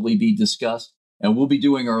probably be discussed, and we'll be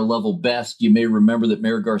doing our level best. You may remember that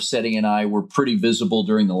Mayor Garcetti and I were pretty visible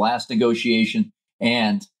during the last negotiation,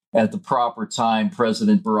 and at the proper time,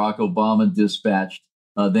 President Barack Obama dispatched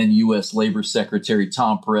then U.S. Labor Secretary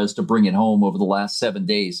Tom Perez to bring it home over the last 7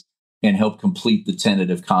 days and help complete the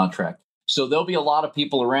tentative contract. So there'll be a lot of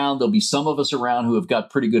people around. There'll be some of us around who have got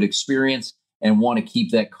pretty good experience and want to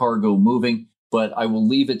keep that cargo moving. But I will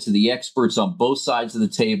leave it to the experts on both sides of the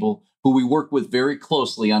table, who we work with very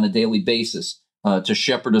closely on a daily basis, to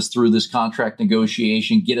shepherd us through this contract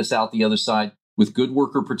negotiation, get us out the other side with good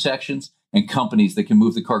worker protections and companies that can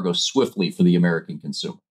move the cargo swiftly for the American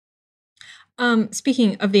consumer.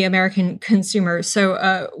 Speaking of the American consumer,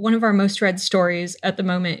 so one of our most read stories at the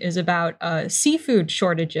moment is about seafood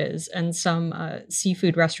shortages and some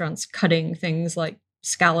seafood restaurants cutting things like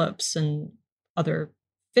scallops and other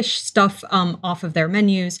fish stuff off of their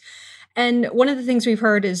menus. And one of the things we've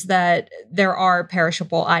heard is that there are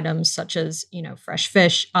perishable items such as, fresh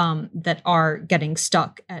fish that are getting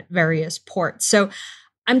stuck at various ports. So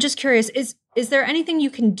I'm just curious, is there anything you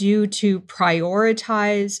can do to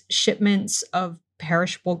prioritize shipments of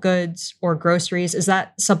perishable goods or groceries? Is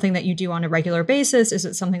that something that you do on a regular basis? Is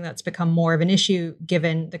it something that's become more of an issue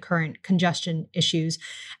given the current congestion issues?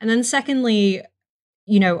 And then secondly,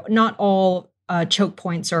 not all choke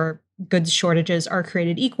points or goods shortages are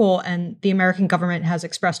created equal. And the American government has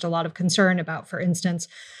expressed a lot of concern about, for instance,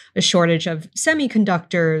 a shortage of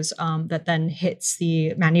semiconductors that then hits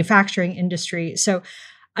the manufacturing industry. So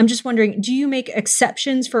I'm just wondering, do you make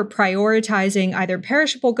exceptions for prioritizing either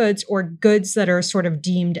perishable goods or goods that are sort of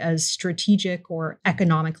deemed as strategic or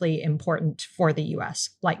economically important for the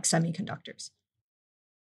U.S., like semiconductors?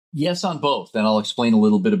 Yes, on both, and I'll explain a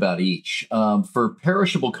little bit about each. For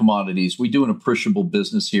perishable commodities, we do an appreciable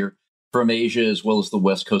business here from Asia as well as the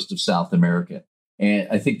west coast of South America. And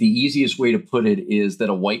I think the easiest way to put it is that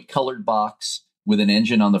a white-colored box with an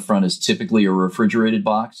engine on the front is typically a refrigerated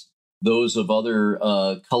box. Those of other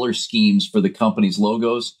color schemes for the company's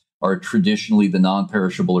logos are traditionally the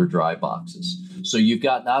non-perishable or dry boxes. So you've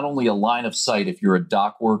got not only a line of sight if you're a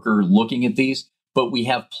dock worker looking at these, but we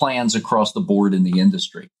have plans across the board in the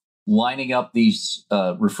industry. Lining up these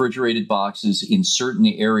refrigerated boxes in certain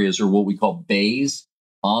areas, or what we call bays,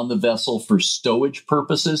 on the vessel for stowage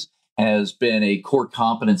purposes has been a core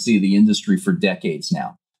competency of the industry for decades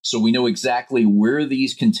now. So we know exactly where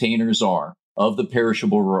these containers are of the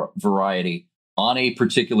perishable variety on a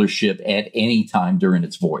particular ship at any time during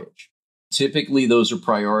its voyage. Typically, those are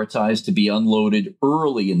prioritized to be unloaded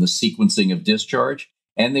early in the sequencing of discharge,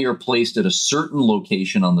 and they are placed at a certain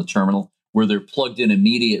location on the terminal where they're plugged in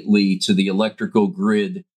immediately to the electrical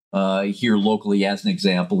grid here locally as an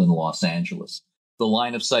example in Los Angeles. The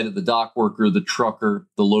line of sight of the dock worker, the trucker,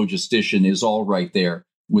 the logistician is all right there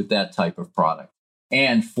with that type of product.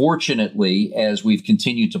 And fortunately, as we've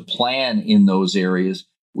continued to plan in those areas,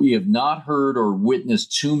 we have not heard or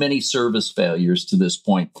witnessed too many service failures to this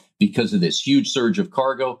point because of this huge surge of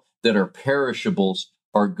cargo that our perishables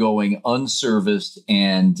are going unserviced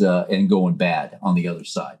and going bad on the other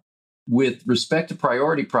side. With respect to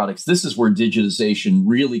priority products, this is where digitization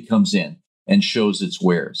really comes in and shows its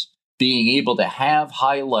wares. Being able to have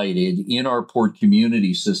highlighted in our port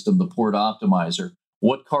community system, the Port Optimizer,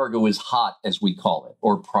 what cargo is hot, as we call it,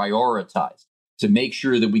 or prioritized, to make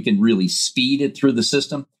sure that we can really speed it through the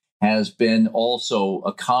system, has been also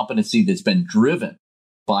a competency that's been driven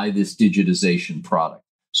by this digitization product.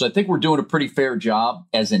 So I think we're doing a pretty fair job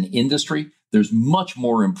as an industry. There's much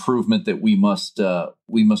more improvement that we must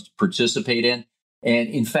participate in. And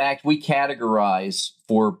in fact, we categorize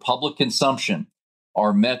for public consumption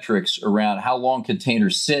our metrics around how long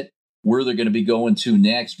containers sit, where they're going to be going to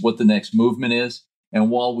next, what the next movement is. And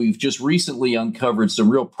while we've just recently uncovered some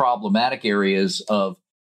real problematic areas of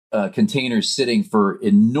containers sitting for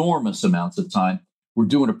enormous amounts of time, we're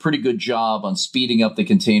doing a pretty good job on speeding up the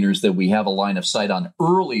containers that we have a line of sight on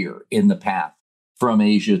earlier in the path from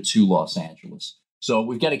Asia to Los Angeles. So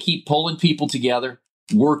we've got to keep pulling people together,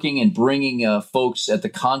 working and bringing folks at the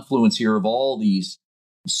confluence here of all these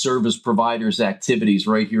service providers' activities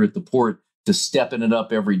right here at the port to stepping it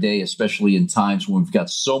up every day, especially in times when we've got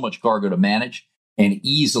so much cargo to manage. And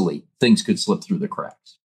easily things could slip through the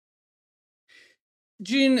cracks.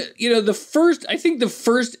 Gene, the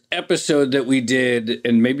first episode that we did,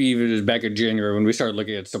 and maybe even it was back in January when we started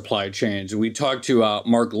looking at supply chains, we talked to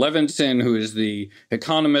Mark Levinson, who is the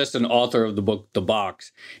economist and author of the book, The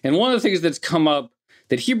Box. And one of the things that's come up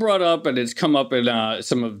that he brought up, and it's come up in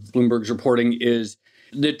some of Bloomberg's reporting, is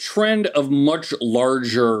the trend of much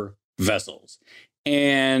larger vessels.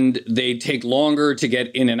 And they take longer to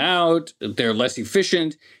get in and out. They're less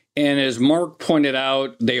efficient. And as Mark pointed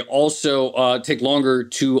out, they also take longer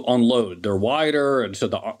to unload. They're wider, and so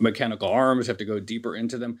the mechanical arms have to go deeper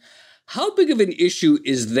into them. How big of an issue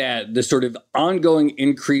is that, the sort of ongoing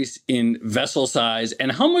increase in vessel size,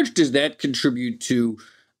 and how much does that contribute to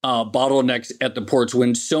bottlenecks at the ports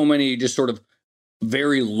when so many just sort of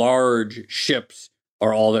very large ships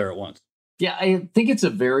are all there at once? Yeah, I think it's a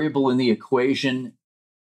variable in the equation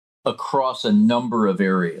across a number of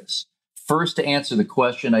areas. First, to answer the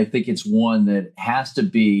question, I think it's one that has to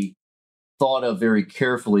be thought of very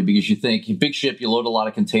carefully, because you think, you big ship, you load a lot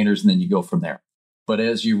of containers, and then you go from there. But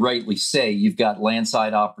as you rightly say, you've got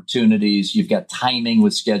landside opportunities, you've got timing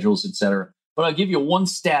with schedules, et cetera. But I'll give you one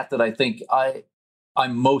stat that I think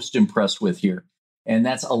I'm most impressed with here, and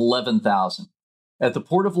that's 11,000. At the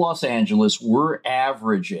Port of Los Angeles, we're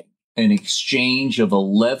averaging an exchange of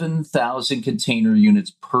 11,000 container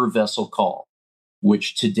units per vessel call,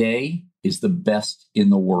 which today is the best in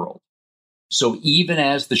the world. So even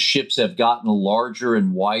as the ships have gotten larger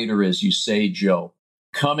and wider, as you say, Joe,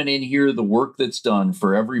 coming in here, the work that's done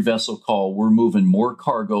for every vessel call, we're moving more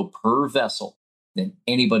cargo per vessel than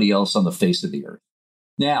anybody else on the face of the earth.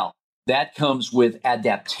 Now, that comes with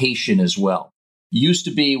adaptation as well. Used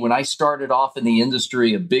to be, when I started off in the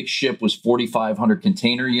industry, a big ship was 4,500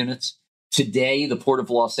 container units. Today, the Port of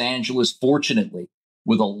Los Angeles, fortunately,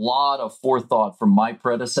 with a lot of forethought from my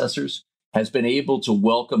predecessors, has been able to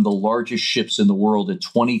welcome the largest ships in the world at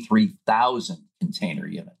 23,000 container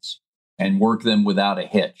units and work them without a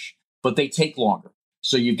hitch. But they take longer.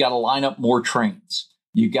 So you've got to line up more trains.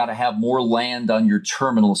 You've got to have more land on your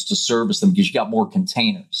terminals to service them because you got more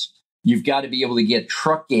containers. You've got to be able to get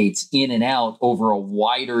truck gates in and out over a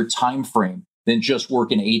wider time frame than just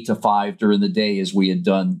working 8 to 5 during the day, as we had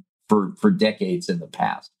done for decades in the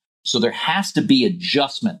past. So there has to be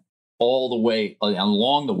adjustment all the way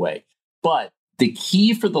along the way. But the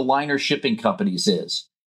key for the liner shipping companies is,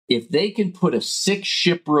 if they can put a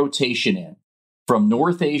 6-ship rotation in from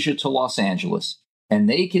North Asia to Los Angeles, and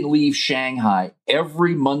they can leave Shanghai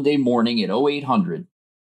every Monday morning at 0800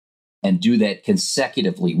 and do that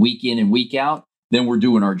consecutively, week in and week out, then we're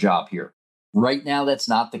doing our job here. Right now, that's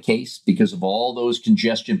not the case because of all those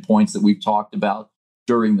congestion points that we've talked about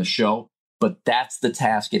during the show, but that's the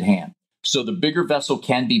task at hand. So the bigger vessel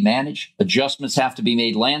can be managed. Adjustments have to be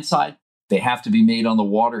made landside. They have to be made on the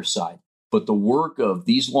water side. But the work of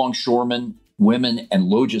these longshoremen, women, and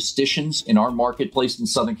logisticians in our marketplace in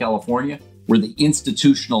Southern California, where the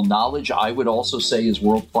institutional knowledge, I would also say, is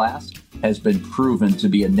world-class, has been proven to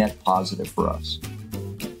be a net positive for us.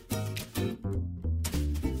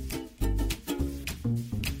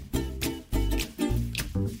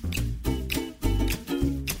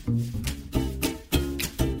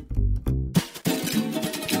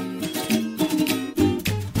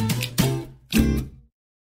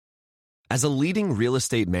 As a leading real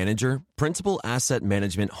estate manager, Principal Asset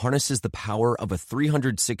Management harnesses the power of a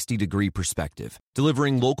 360-degree perspective,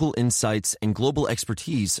 delivering local insights and global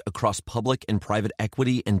expertise across public and private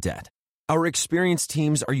equity and debt. Our experienced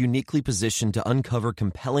teams are uniquely positioned to uncover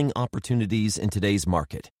compelling opportunities in today's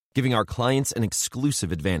market, giving our clients an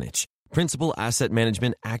exclusive advantage. Principal Asset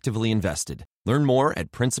Management actively invested. Learn more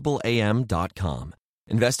at principalam.com.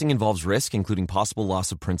 Investing involves risk, including possible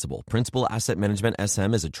loss of principal. Principal Asset Management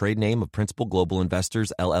SM is a trade name of Principal Global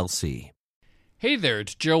Investors, LLC. Hey there,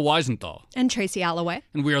 it's Joe Weisenthal. And Tracy Alloway.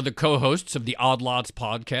 And we are the co-hosts of the Odd Lots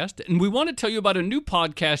podcast. And we want to tell you about a new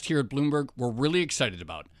podcast here at Bloomberg we're really excited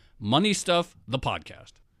about. Money Stuff, the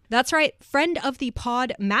podcast. That's right. Friend of the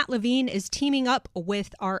pod, Matt Levine, is teaming up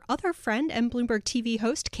with our other friend and Bloomberg TV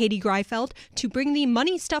host, Katie Greifeld, to bring the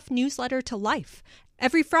Money Stuff newsletter to life.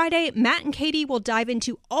 Every Friday, Matt and Katie will dive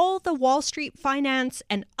into all the Wall Street finance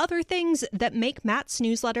and other things that make Matt's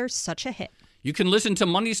newsletter such a hit. You can listen to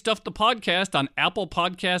Money Stuff, the podcast on Apple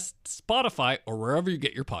Podcasts, Spotify, or wherever you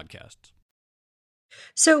get your podcasts.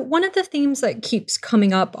 So one of the themes that keeps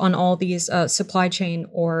coming up on all these supply chain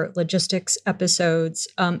or logistics episodes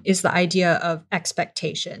is the idea of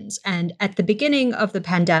expectations. And at the beginning of the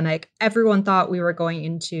pandemic, everyone thought we were going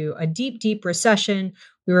into a deep, deep recession.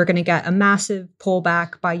 We were going to get a massive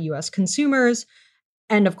pullback by US consumers.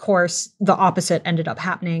 And of course, the opposite ended up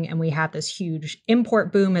happening. And we had this huge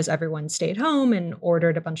import boom as everyone stayed home and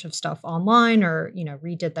ordered a bunch of stuff online or,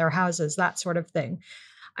 redid their houses, that sort of thing.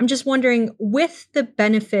 I'm just wondering, with the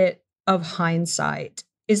benefit of hindsight,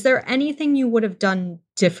 is there anything you would have done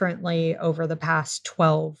differently over the past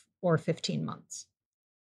 12 or 15 months?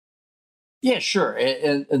 Yeah, sure.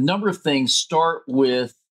 A number of things start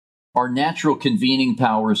with our natural convening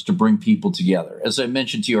powers to bring people together. As I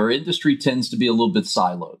mentioned to you, our industry tends to be a little bit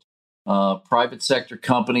siloed. Private sector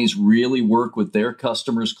companies really work with their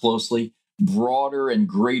customers closely. Broader and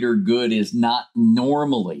greater good is not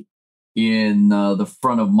normally in the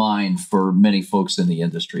front of mind for many folks in the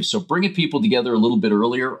industry. So bringing people together a little bit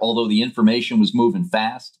earlier, although the information was moving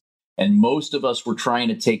fast, and most of us were trying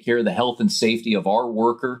to take care of the health and safety of our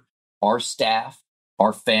worker, our staff,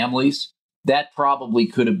 our families, that probably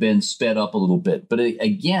could have been sped up a little bit. But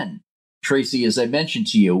again, Tracy, as I mentioned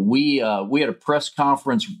to you, we had a press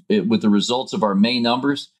conference with the results of our May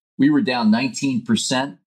numbers. We were down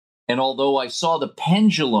 19%. And although I saw the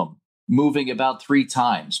pendulum moving about 3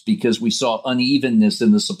 times because we saw unevenness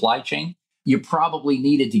in the supply chain, you probably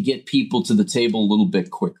needed to get people to the table a little bit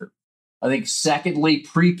quicker. I think secondly,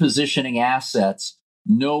 pre-positioning assets,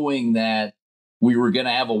 knowing that we were going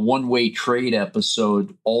to have a one-way trade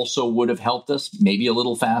episode also would have helped us, maybe a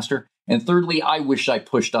little faster. And thirdly, I wish I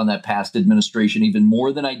pushed on that past administration even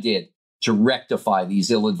more than I did to rectify these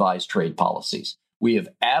ill-advised trade policies. We have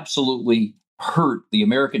absolutely hurt the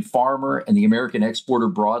American farmer and the American exporter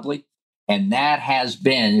broadly. And that has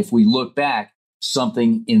been, if we look back,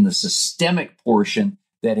 something in the systemic portion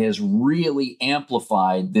that has really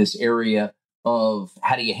amplified this area of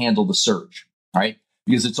how do you handle the surge, right?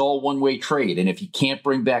 Because it's all one-way trade. And if you can't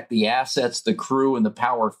bring back the assets, the crew, and the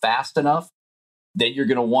power fast enough, then you're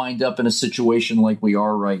going to wind up in a situation like we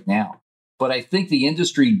are right now. But I think the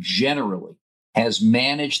industry generally has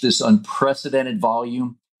managed this unprecedented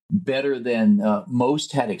volume better than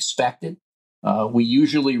most had expected. We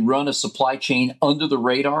usually run a supply chain under the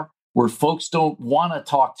radar where folks don't want to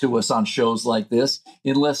talk to us on shows like this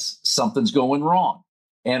unless something's going wrong.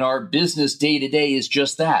 And our business day to day is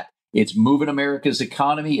just that. It's moving America's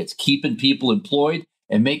economy. It's keeping people employed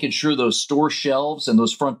and making sure those store shelves and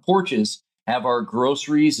those front porches have our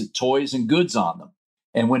groceries, toys, and goods on them.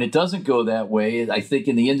 And when it doesn't go that way, I think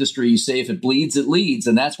in the industry, you say if it bleeds, it leads.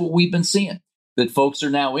 And that's what we've been seeing, that folks are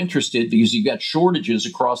now interested because you've got shortages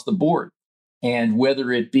across the board. And whether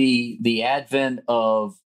it be the advent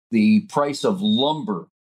of the price of lumber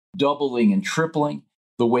doubling and tripling,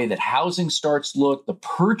 the way that housing starts look, the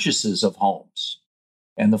purchases of homes,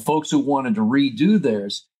 and the folks who wanted to redo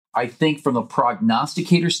theirs, I think from a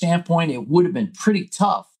prognosticator standpoint, it would have been pretty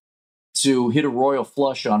tough to hit a royal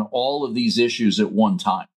flush on all of these issues at one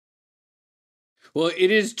time. Well,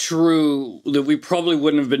 it is true that we probably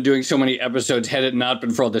wouldn't have been doing so many episodes had it not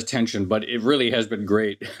been for all this tension, but it really has been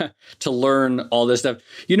great to learn all this stuff.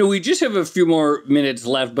 We just have a few more minutes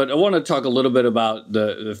left, but I want to talk a little bit about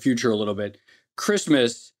the future a little bit.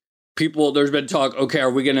 Christmas, there's been talk, okay,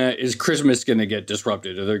 is Christmas going to get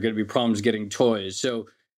disrupted? Are there going to be problems getting toys? So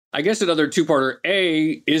I guess another two-parter.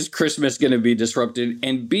 A, is Christmas going to be disrupted?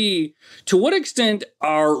 And B, to what extent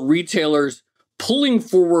are retailers pulling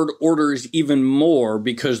forward orders even more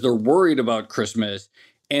because they're worried about Christmas?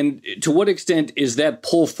 And to what extent is that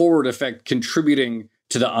pull forward effect contributing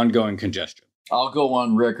to the ongoing congestion? I'll go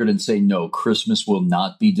on record and say no, Christmas will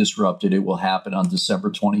not be disrupted. It will happen on December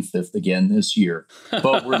 25th again this year.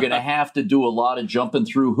 But we're going to have to do a lot of jumping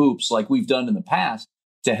through hoops like we've done in the past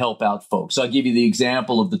to help out folks. I'll give you the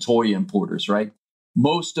example of the toy importers, right?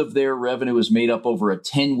 Most of their revenue is made up over a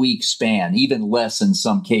 10-week span, even less in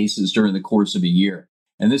some cases during the course of a year.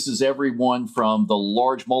 And this is everyone from the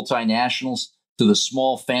large multinationals to the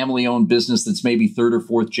small family-owned business that's maybe third or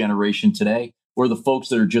fourth generation today, or the folks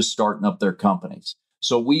that are just starting up their companies.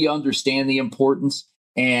 So we understand the importance.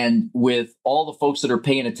 And with all the folks that are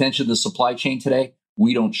paying attention to the supply chain today,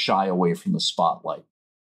 we don't shy away from the spotlight.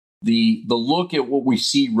 The look at what we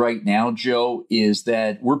see right now, Joe, is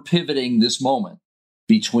that we're pivoting this moment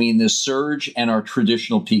between this surge and our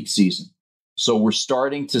traditional peak season. So we're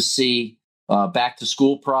starting to see back to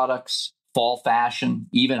school products, fall fashion,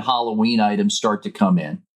 even Halloween items start to come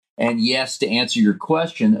in. And yes, to answer your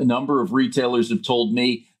question, a number of retailers have told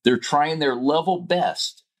me they're trying their level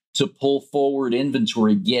best to pull forward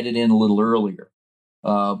inventory, get it in a little earlier.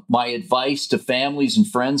 My advice to families and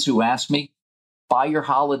friends who ask me, buy your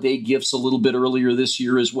holiday gifts a little bit earlier this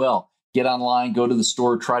year as well. Get online, go to the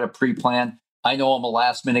store, try to pre-plan. I know I'm a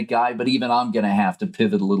last-minute guy, but even I'm going to have to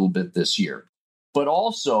pivot a little bit this year. But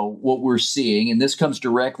also what we're seeing, and this comes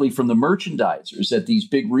directly from the merchandisers at these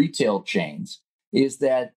big retail chains, is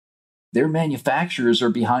that their manufacturers are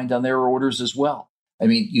behind on their orders as well. I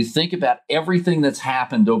mean, you think about everything that's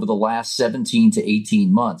happened over the last 17 to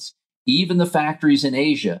 18 months. Even the factories in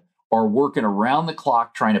Asia are working around the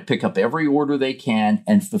clock trying to pick up every order they can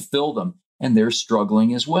and fulfill them, and they're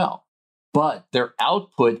struggling as well. But their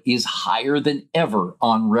output is higher than ever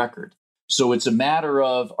on record. So it's a matter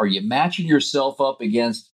of, are you matching yourself up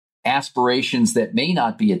against aspirations that may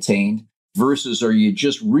not be attained versus are you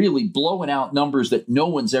just really blowing out numbers that no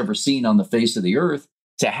one's ever seen on the face of the earth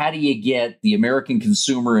to how do you get the American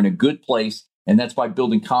consumer in a good place? And that's by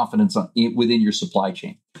building confidence within your supply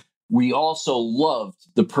chain. We also loved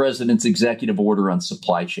the president's executive order on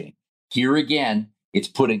supply chain. Here again, it's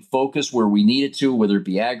putting focus where we need it to, whether it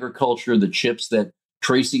be agriculture, the chips that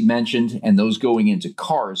Tracy mentioned, and those going into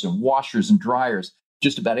cars and washers and dryers,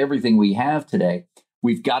 just about everything we have today.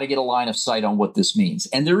 We've got to get a line of sight on what this means.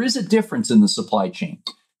 And there is a difference in the supply chain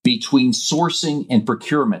between sourcing and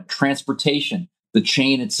procurement, transportation, the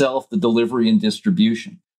chain itself, the delivery and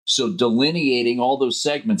distribution. So delineating all those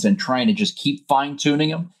segments and trying to just keep fine-tuning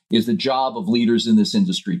them is the job of leaders in this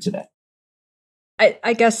industry today.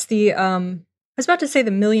 I guess I was about to say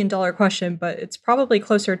the $1 million question, but it's probably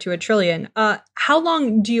closer to $1 trillion. How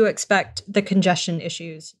long do you expect the congestion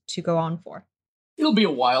issues to go on for? It'll be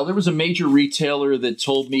a while. There was a major retailer that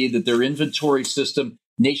told me that their inventory system,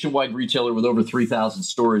 nationwide retailer with over 3,000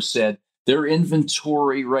 stores, said their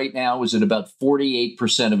inventory right now is at about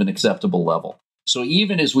 48% of an acceptable level. So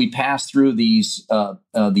even as we pass through these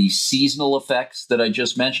seasonal effects that I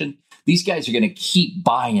just mentioned, these guys are going to keep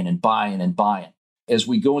buying and buying and buying. As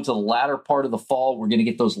we go into the latter part of the fall, we're going to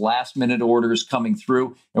get those last-minute orders coming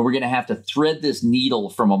through, and we're going to have to thread this needle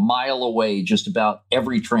from a mile away just about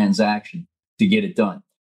every transaction to get it done.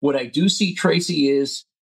 What I do see, Tracy, is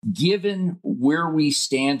given where we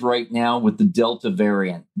stand right now with the Delta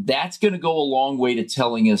variant, that's going to go a long way to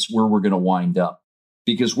telling us where we're going to wind up.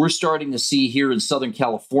 Because we're starting to see here in Southern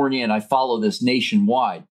California, and I follow this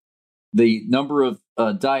nationwide, the number of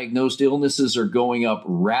diagnosed illnesses are going up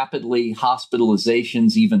rapidly,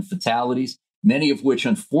 hospitalizations, even fatalities, many of which,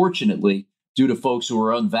 unfortunately, due to folks who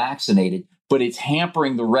are unvaccinated, but it's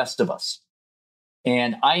hampering the rest of us.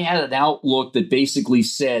 And I had an outlook that basically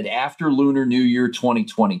said after Lunar New Year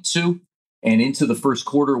 2022 and into the first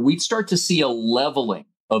quarter, we'd start to see a leveling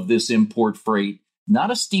of this import freight,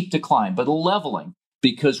 not a steep decline, but a leveling,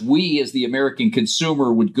 because we as the American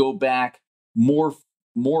consumer would go back more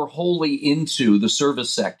wholly into the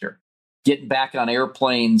service sector, getting back on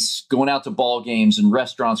airplanes, going out to ball games and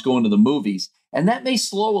restaurants, going to the movies. And that may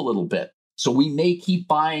slow a little bit. So we may keep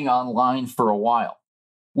buying online for a while.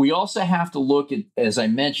 We also have to look at, as I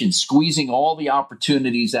mentioned, squeezing all the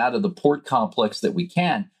opportunities out of the port complex that we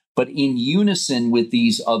can, but in unison with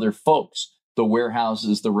these other folks, the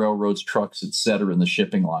warehouses, the railroads, trucks, et cetera, and the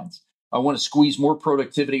shipping lines. I want to squeeze more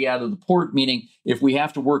productivity out of the port, meaning if we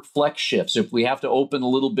have to work flex shifts, if we have to open a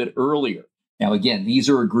little bit earlier. Now, again, these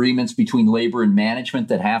are agreements between labor and management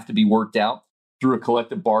that have to be worked out through a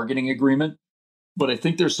collective bargaining agreement. But I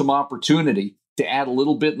think there's some opportunity to add a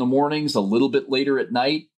little bit in the mornings, a little bit later at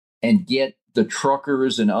night, and get the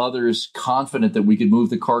truckers and others confident that we could move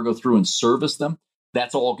the cargo through and service them.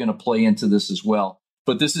 That's all going to play into this as well.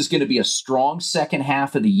 But this is going to be a strong second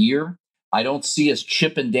half of the year. I don't see us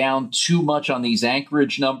chipping down too much on these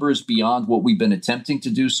anchorage numbers beyond what we've been attempting to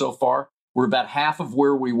do so far. We're about half of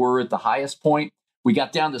where we were at the highest point. We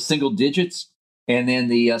got down to single digits, and then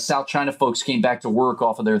the South China folks came back to work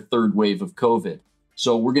off of their third wave of COVID.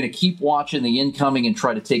 So we're going to keep watching the incoming and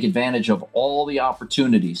try to take advantage of all the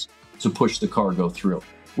opportunities to push the cargo through.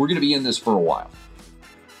 We're going to be in this for a while.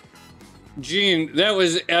 Gene, that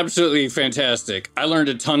was absolutely fantastic. I learned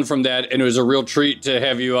a ton from that, and it was a real treat to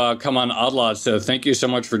have you come on Odd Lots. So thank you so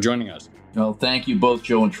much for joining us. Well, thank you both,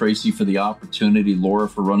 Joe and Tracy, for the opportunity. Laura,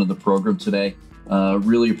 for running the program today.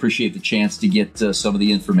 Really appreciate the chance to get some of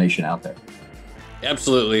the information out there.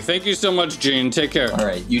 Absolutely. Thank you so much, Gene. Take care. All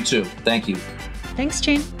right. You too. Thank you. Thanks,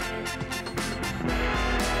 Gene.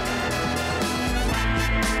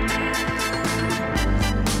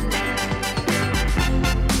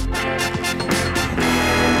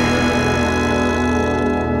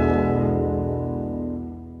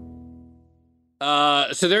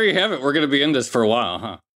 So there you have it. We're going to be in this for a while,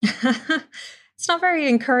 huh? It's not very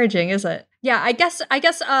encouraging, is it? Yeah, I guess,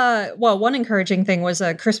 well, one encouraging thing was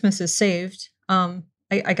Christmas is saved. I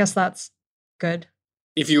guess that's good.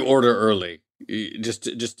 If you order early, just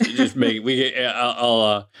make,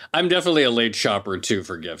 I'm definitely a late shopper too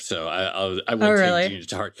for gifts. So I will take Gene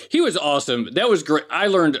to heart. He was awesome. That was great. I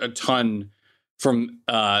learned a ton from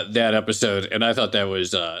that episode, and I thought that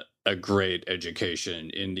was a great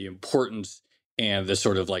education in the importance and the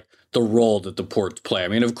sort of like the role that the ports play. I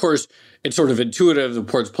mean, of course, it's sort of intuitive. The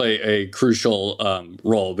ports play a crucial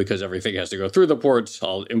role because everything has to go through the ports,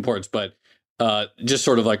 all imports, but just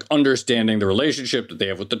sort of like understanding the relationship that they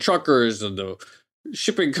have with the truckers and the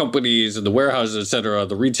shipping companies and the warehouses, et cetera,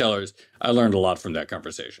 the retailers. I learned a lot from that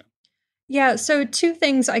conversation. Yeah. So two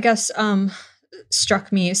things, I guess,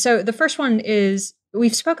 struck me. So the first one is,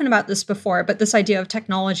 we've spoken about this before, but this idea of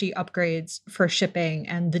technology upgrades for shipping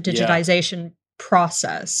and the digitization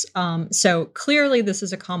process. So clearly this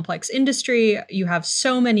is a complex industry. You have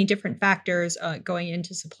so many different factors going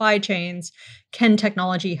into supply chains. Can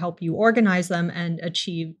technology help you organize them and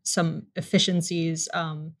achieve some efficiencies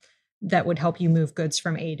that would help you move goods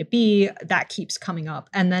from A to B? That keeps coming up.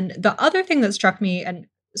 And then the other thing that struck me, and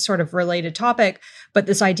sort of related topic, but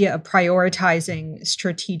this idea of prioritizing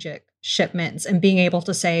strategic shipments and being able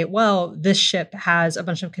to say, well, this ship has a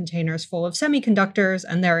bunch of containers full of semiconductors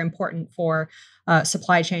and they're important for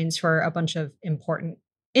supply chains for a bunch of important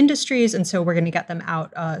industries. And so we're going to get them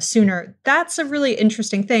out sooner. That's a really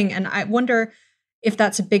interesting thing. And I wonder if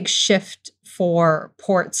that's a big shift for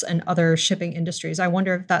ports and other shipping industries. I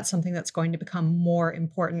wonder if that's something that's going to become more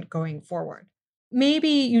important going forward. Maybe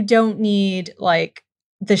you don't need like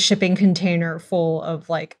the shipping container full of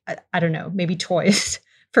like, I don't know, maybe toys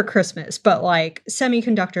for Christmas, but like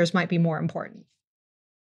semiconductors might be more important.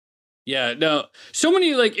 Yeah, no, so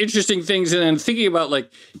many like interesting things. And then thinking about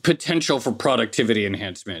like potential for productivity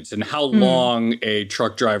enhancements and how long a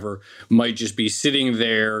truck driver might just be sitting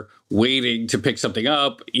there waiting to pick something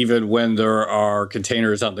up, even when there are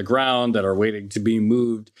containers on the ground that are waiting to be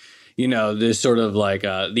moved. You know, this sort of like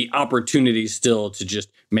the opportunity still to just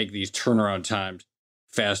make these turnaround times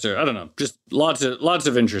faster. I don't know, just lots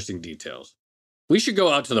of interesting details. We should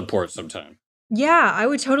go out to the ports sometime. Yeah, I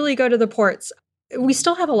would totally go to the ports. We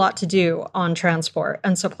still have a lot to do on transport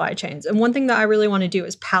and supply chains. And one thing that I really want to do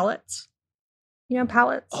is pallets. You know,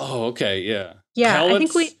 pallets? Oh, okay, yeah. Yeah, pallets,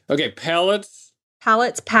 I think pallets.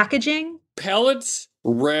 Pallets, packaging. Pallets,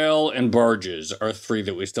 rail, and barges are three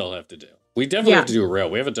that we still have to do. We definitely have to do a rail.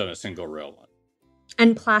 We haven't done a single rail one.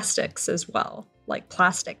 And plastics as well, like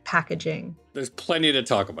plastic packaging. There's plenty to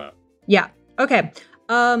talk about. Yeah. Okay.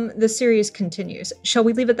 The series continues. Shall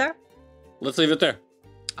we leave it there? Let's leave it there.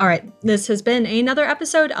 All right. This has been another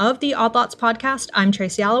episode of the Odd Lots podcast. I'm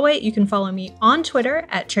Tracy Alloway. You can follow me on Twitter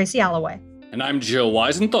at Tracy Alloway. And I'm Joe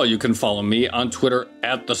Weisenthal. You can follow me on Twitter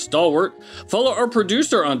at The Stalwart. Follow our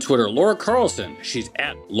producer on Twitter, Laura Carlson. She's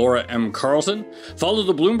at Laura M. Carlson. Follow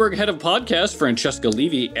the Bloomberg head of podcast, Francesca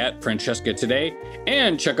Levy, at Francesca Today.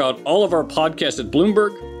 And check out all of our podcasts at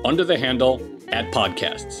Bloomberg under the handle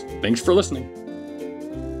 @podcasts. Thanks for listening.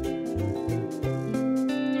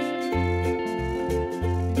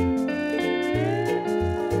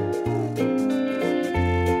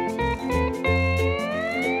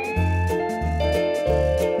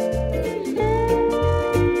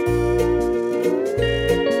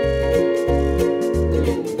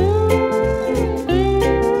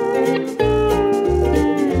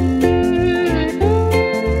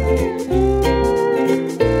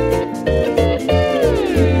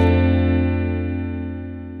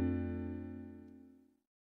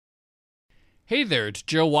 Hey there, it's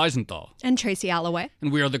Joe Weisenthal. And Tracy Alloway. And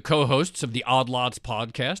we are the co-hosts of the Odd Lots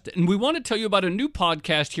podcast. And we want to tell you about a new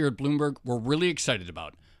podcast here at Bloomberg we're really excited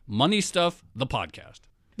about. Money Stuff, the podcast.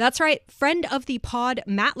 That's right. Friend of the pod,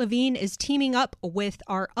 Matt Levine, is teaming up with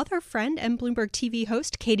our other friend and Bloomberg TV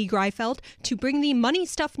host, Katie Greifeld, to bring the Money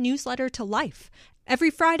Stuff newsletter to life.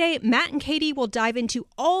 Every Friday, Matt and Katie will dive into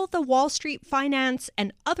all the Wall Street finance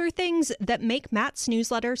and other things that make Matt's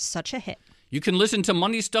newsletter such a hit. You can listen to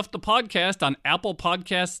Money Stuff, the podcast on Apple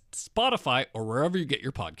Podcasts, Spotify, or wherever you get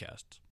your podcasts.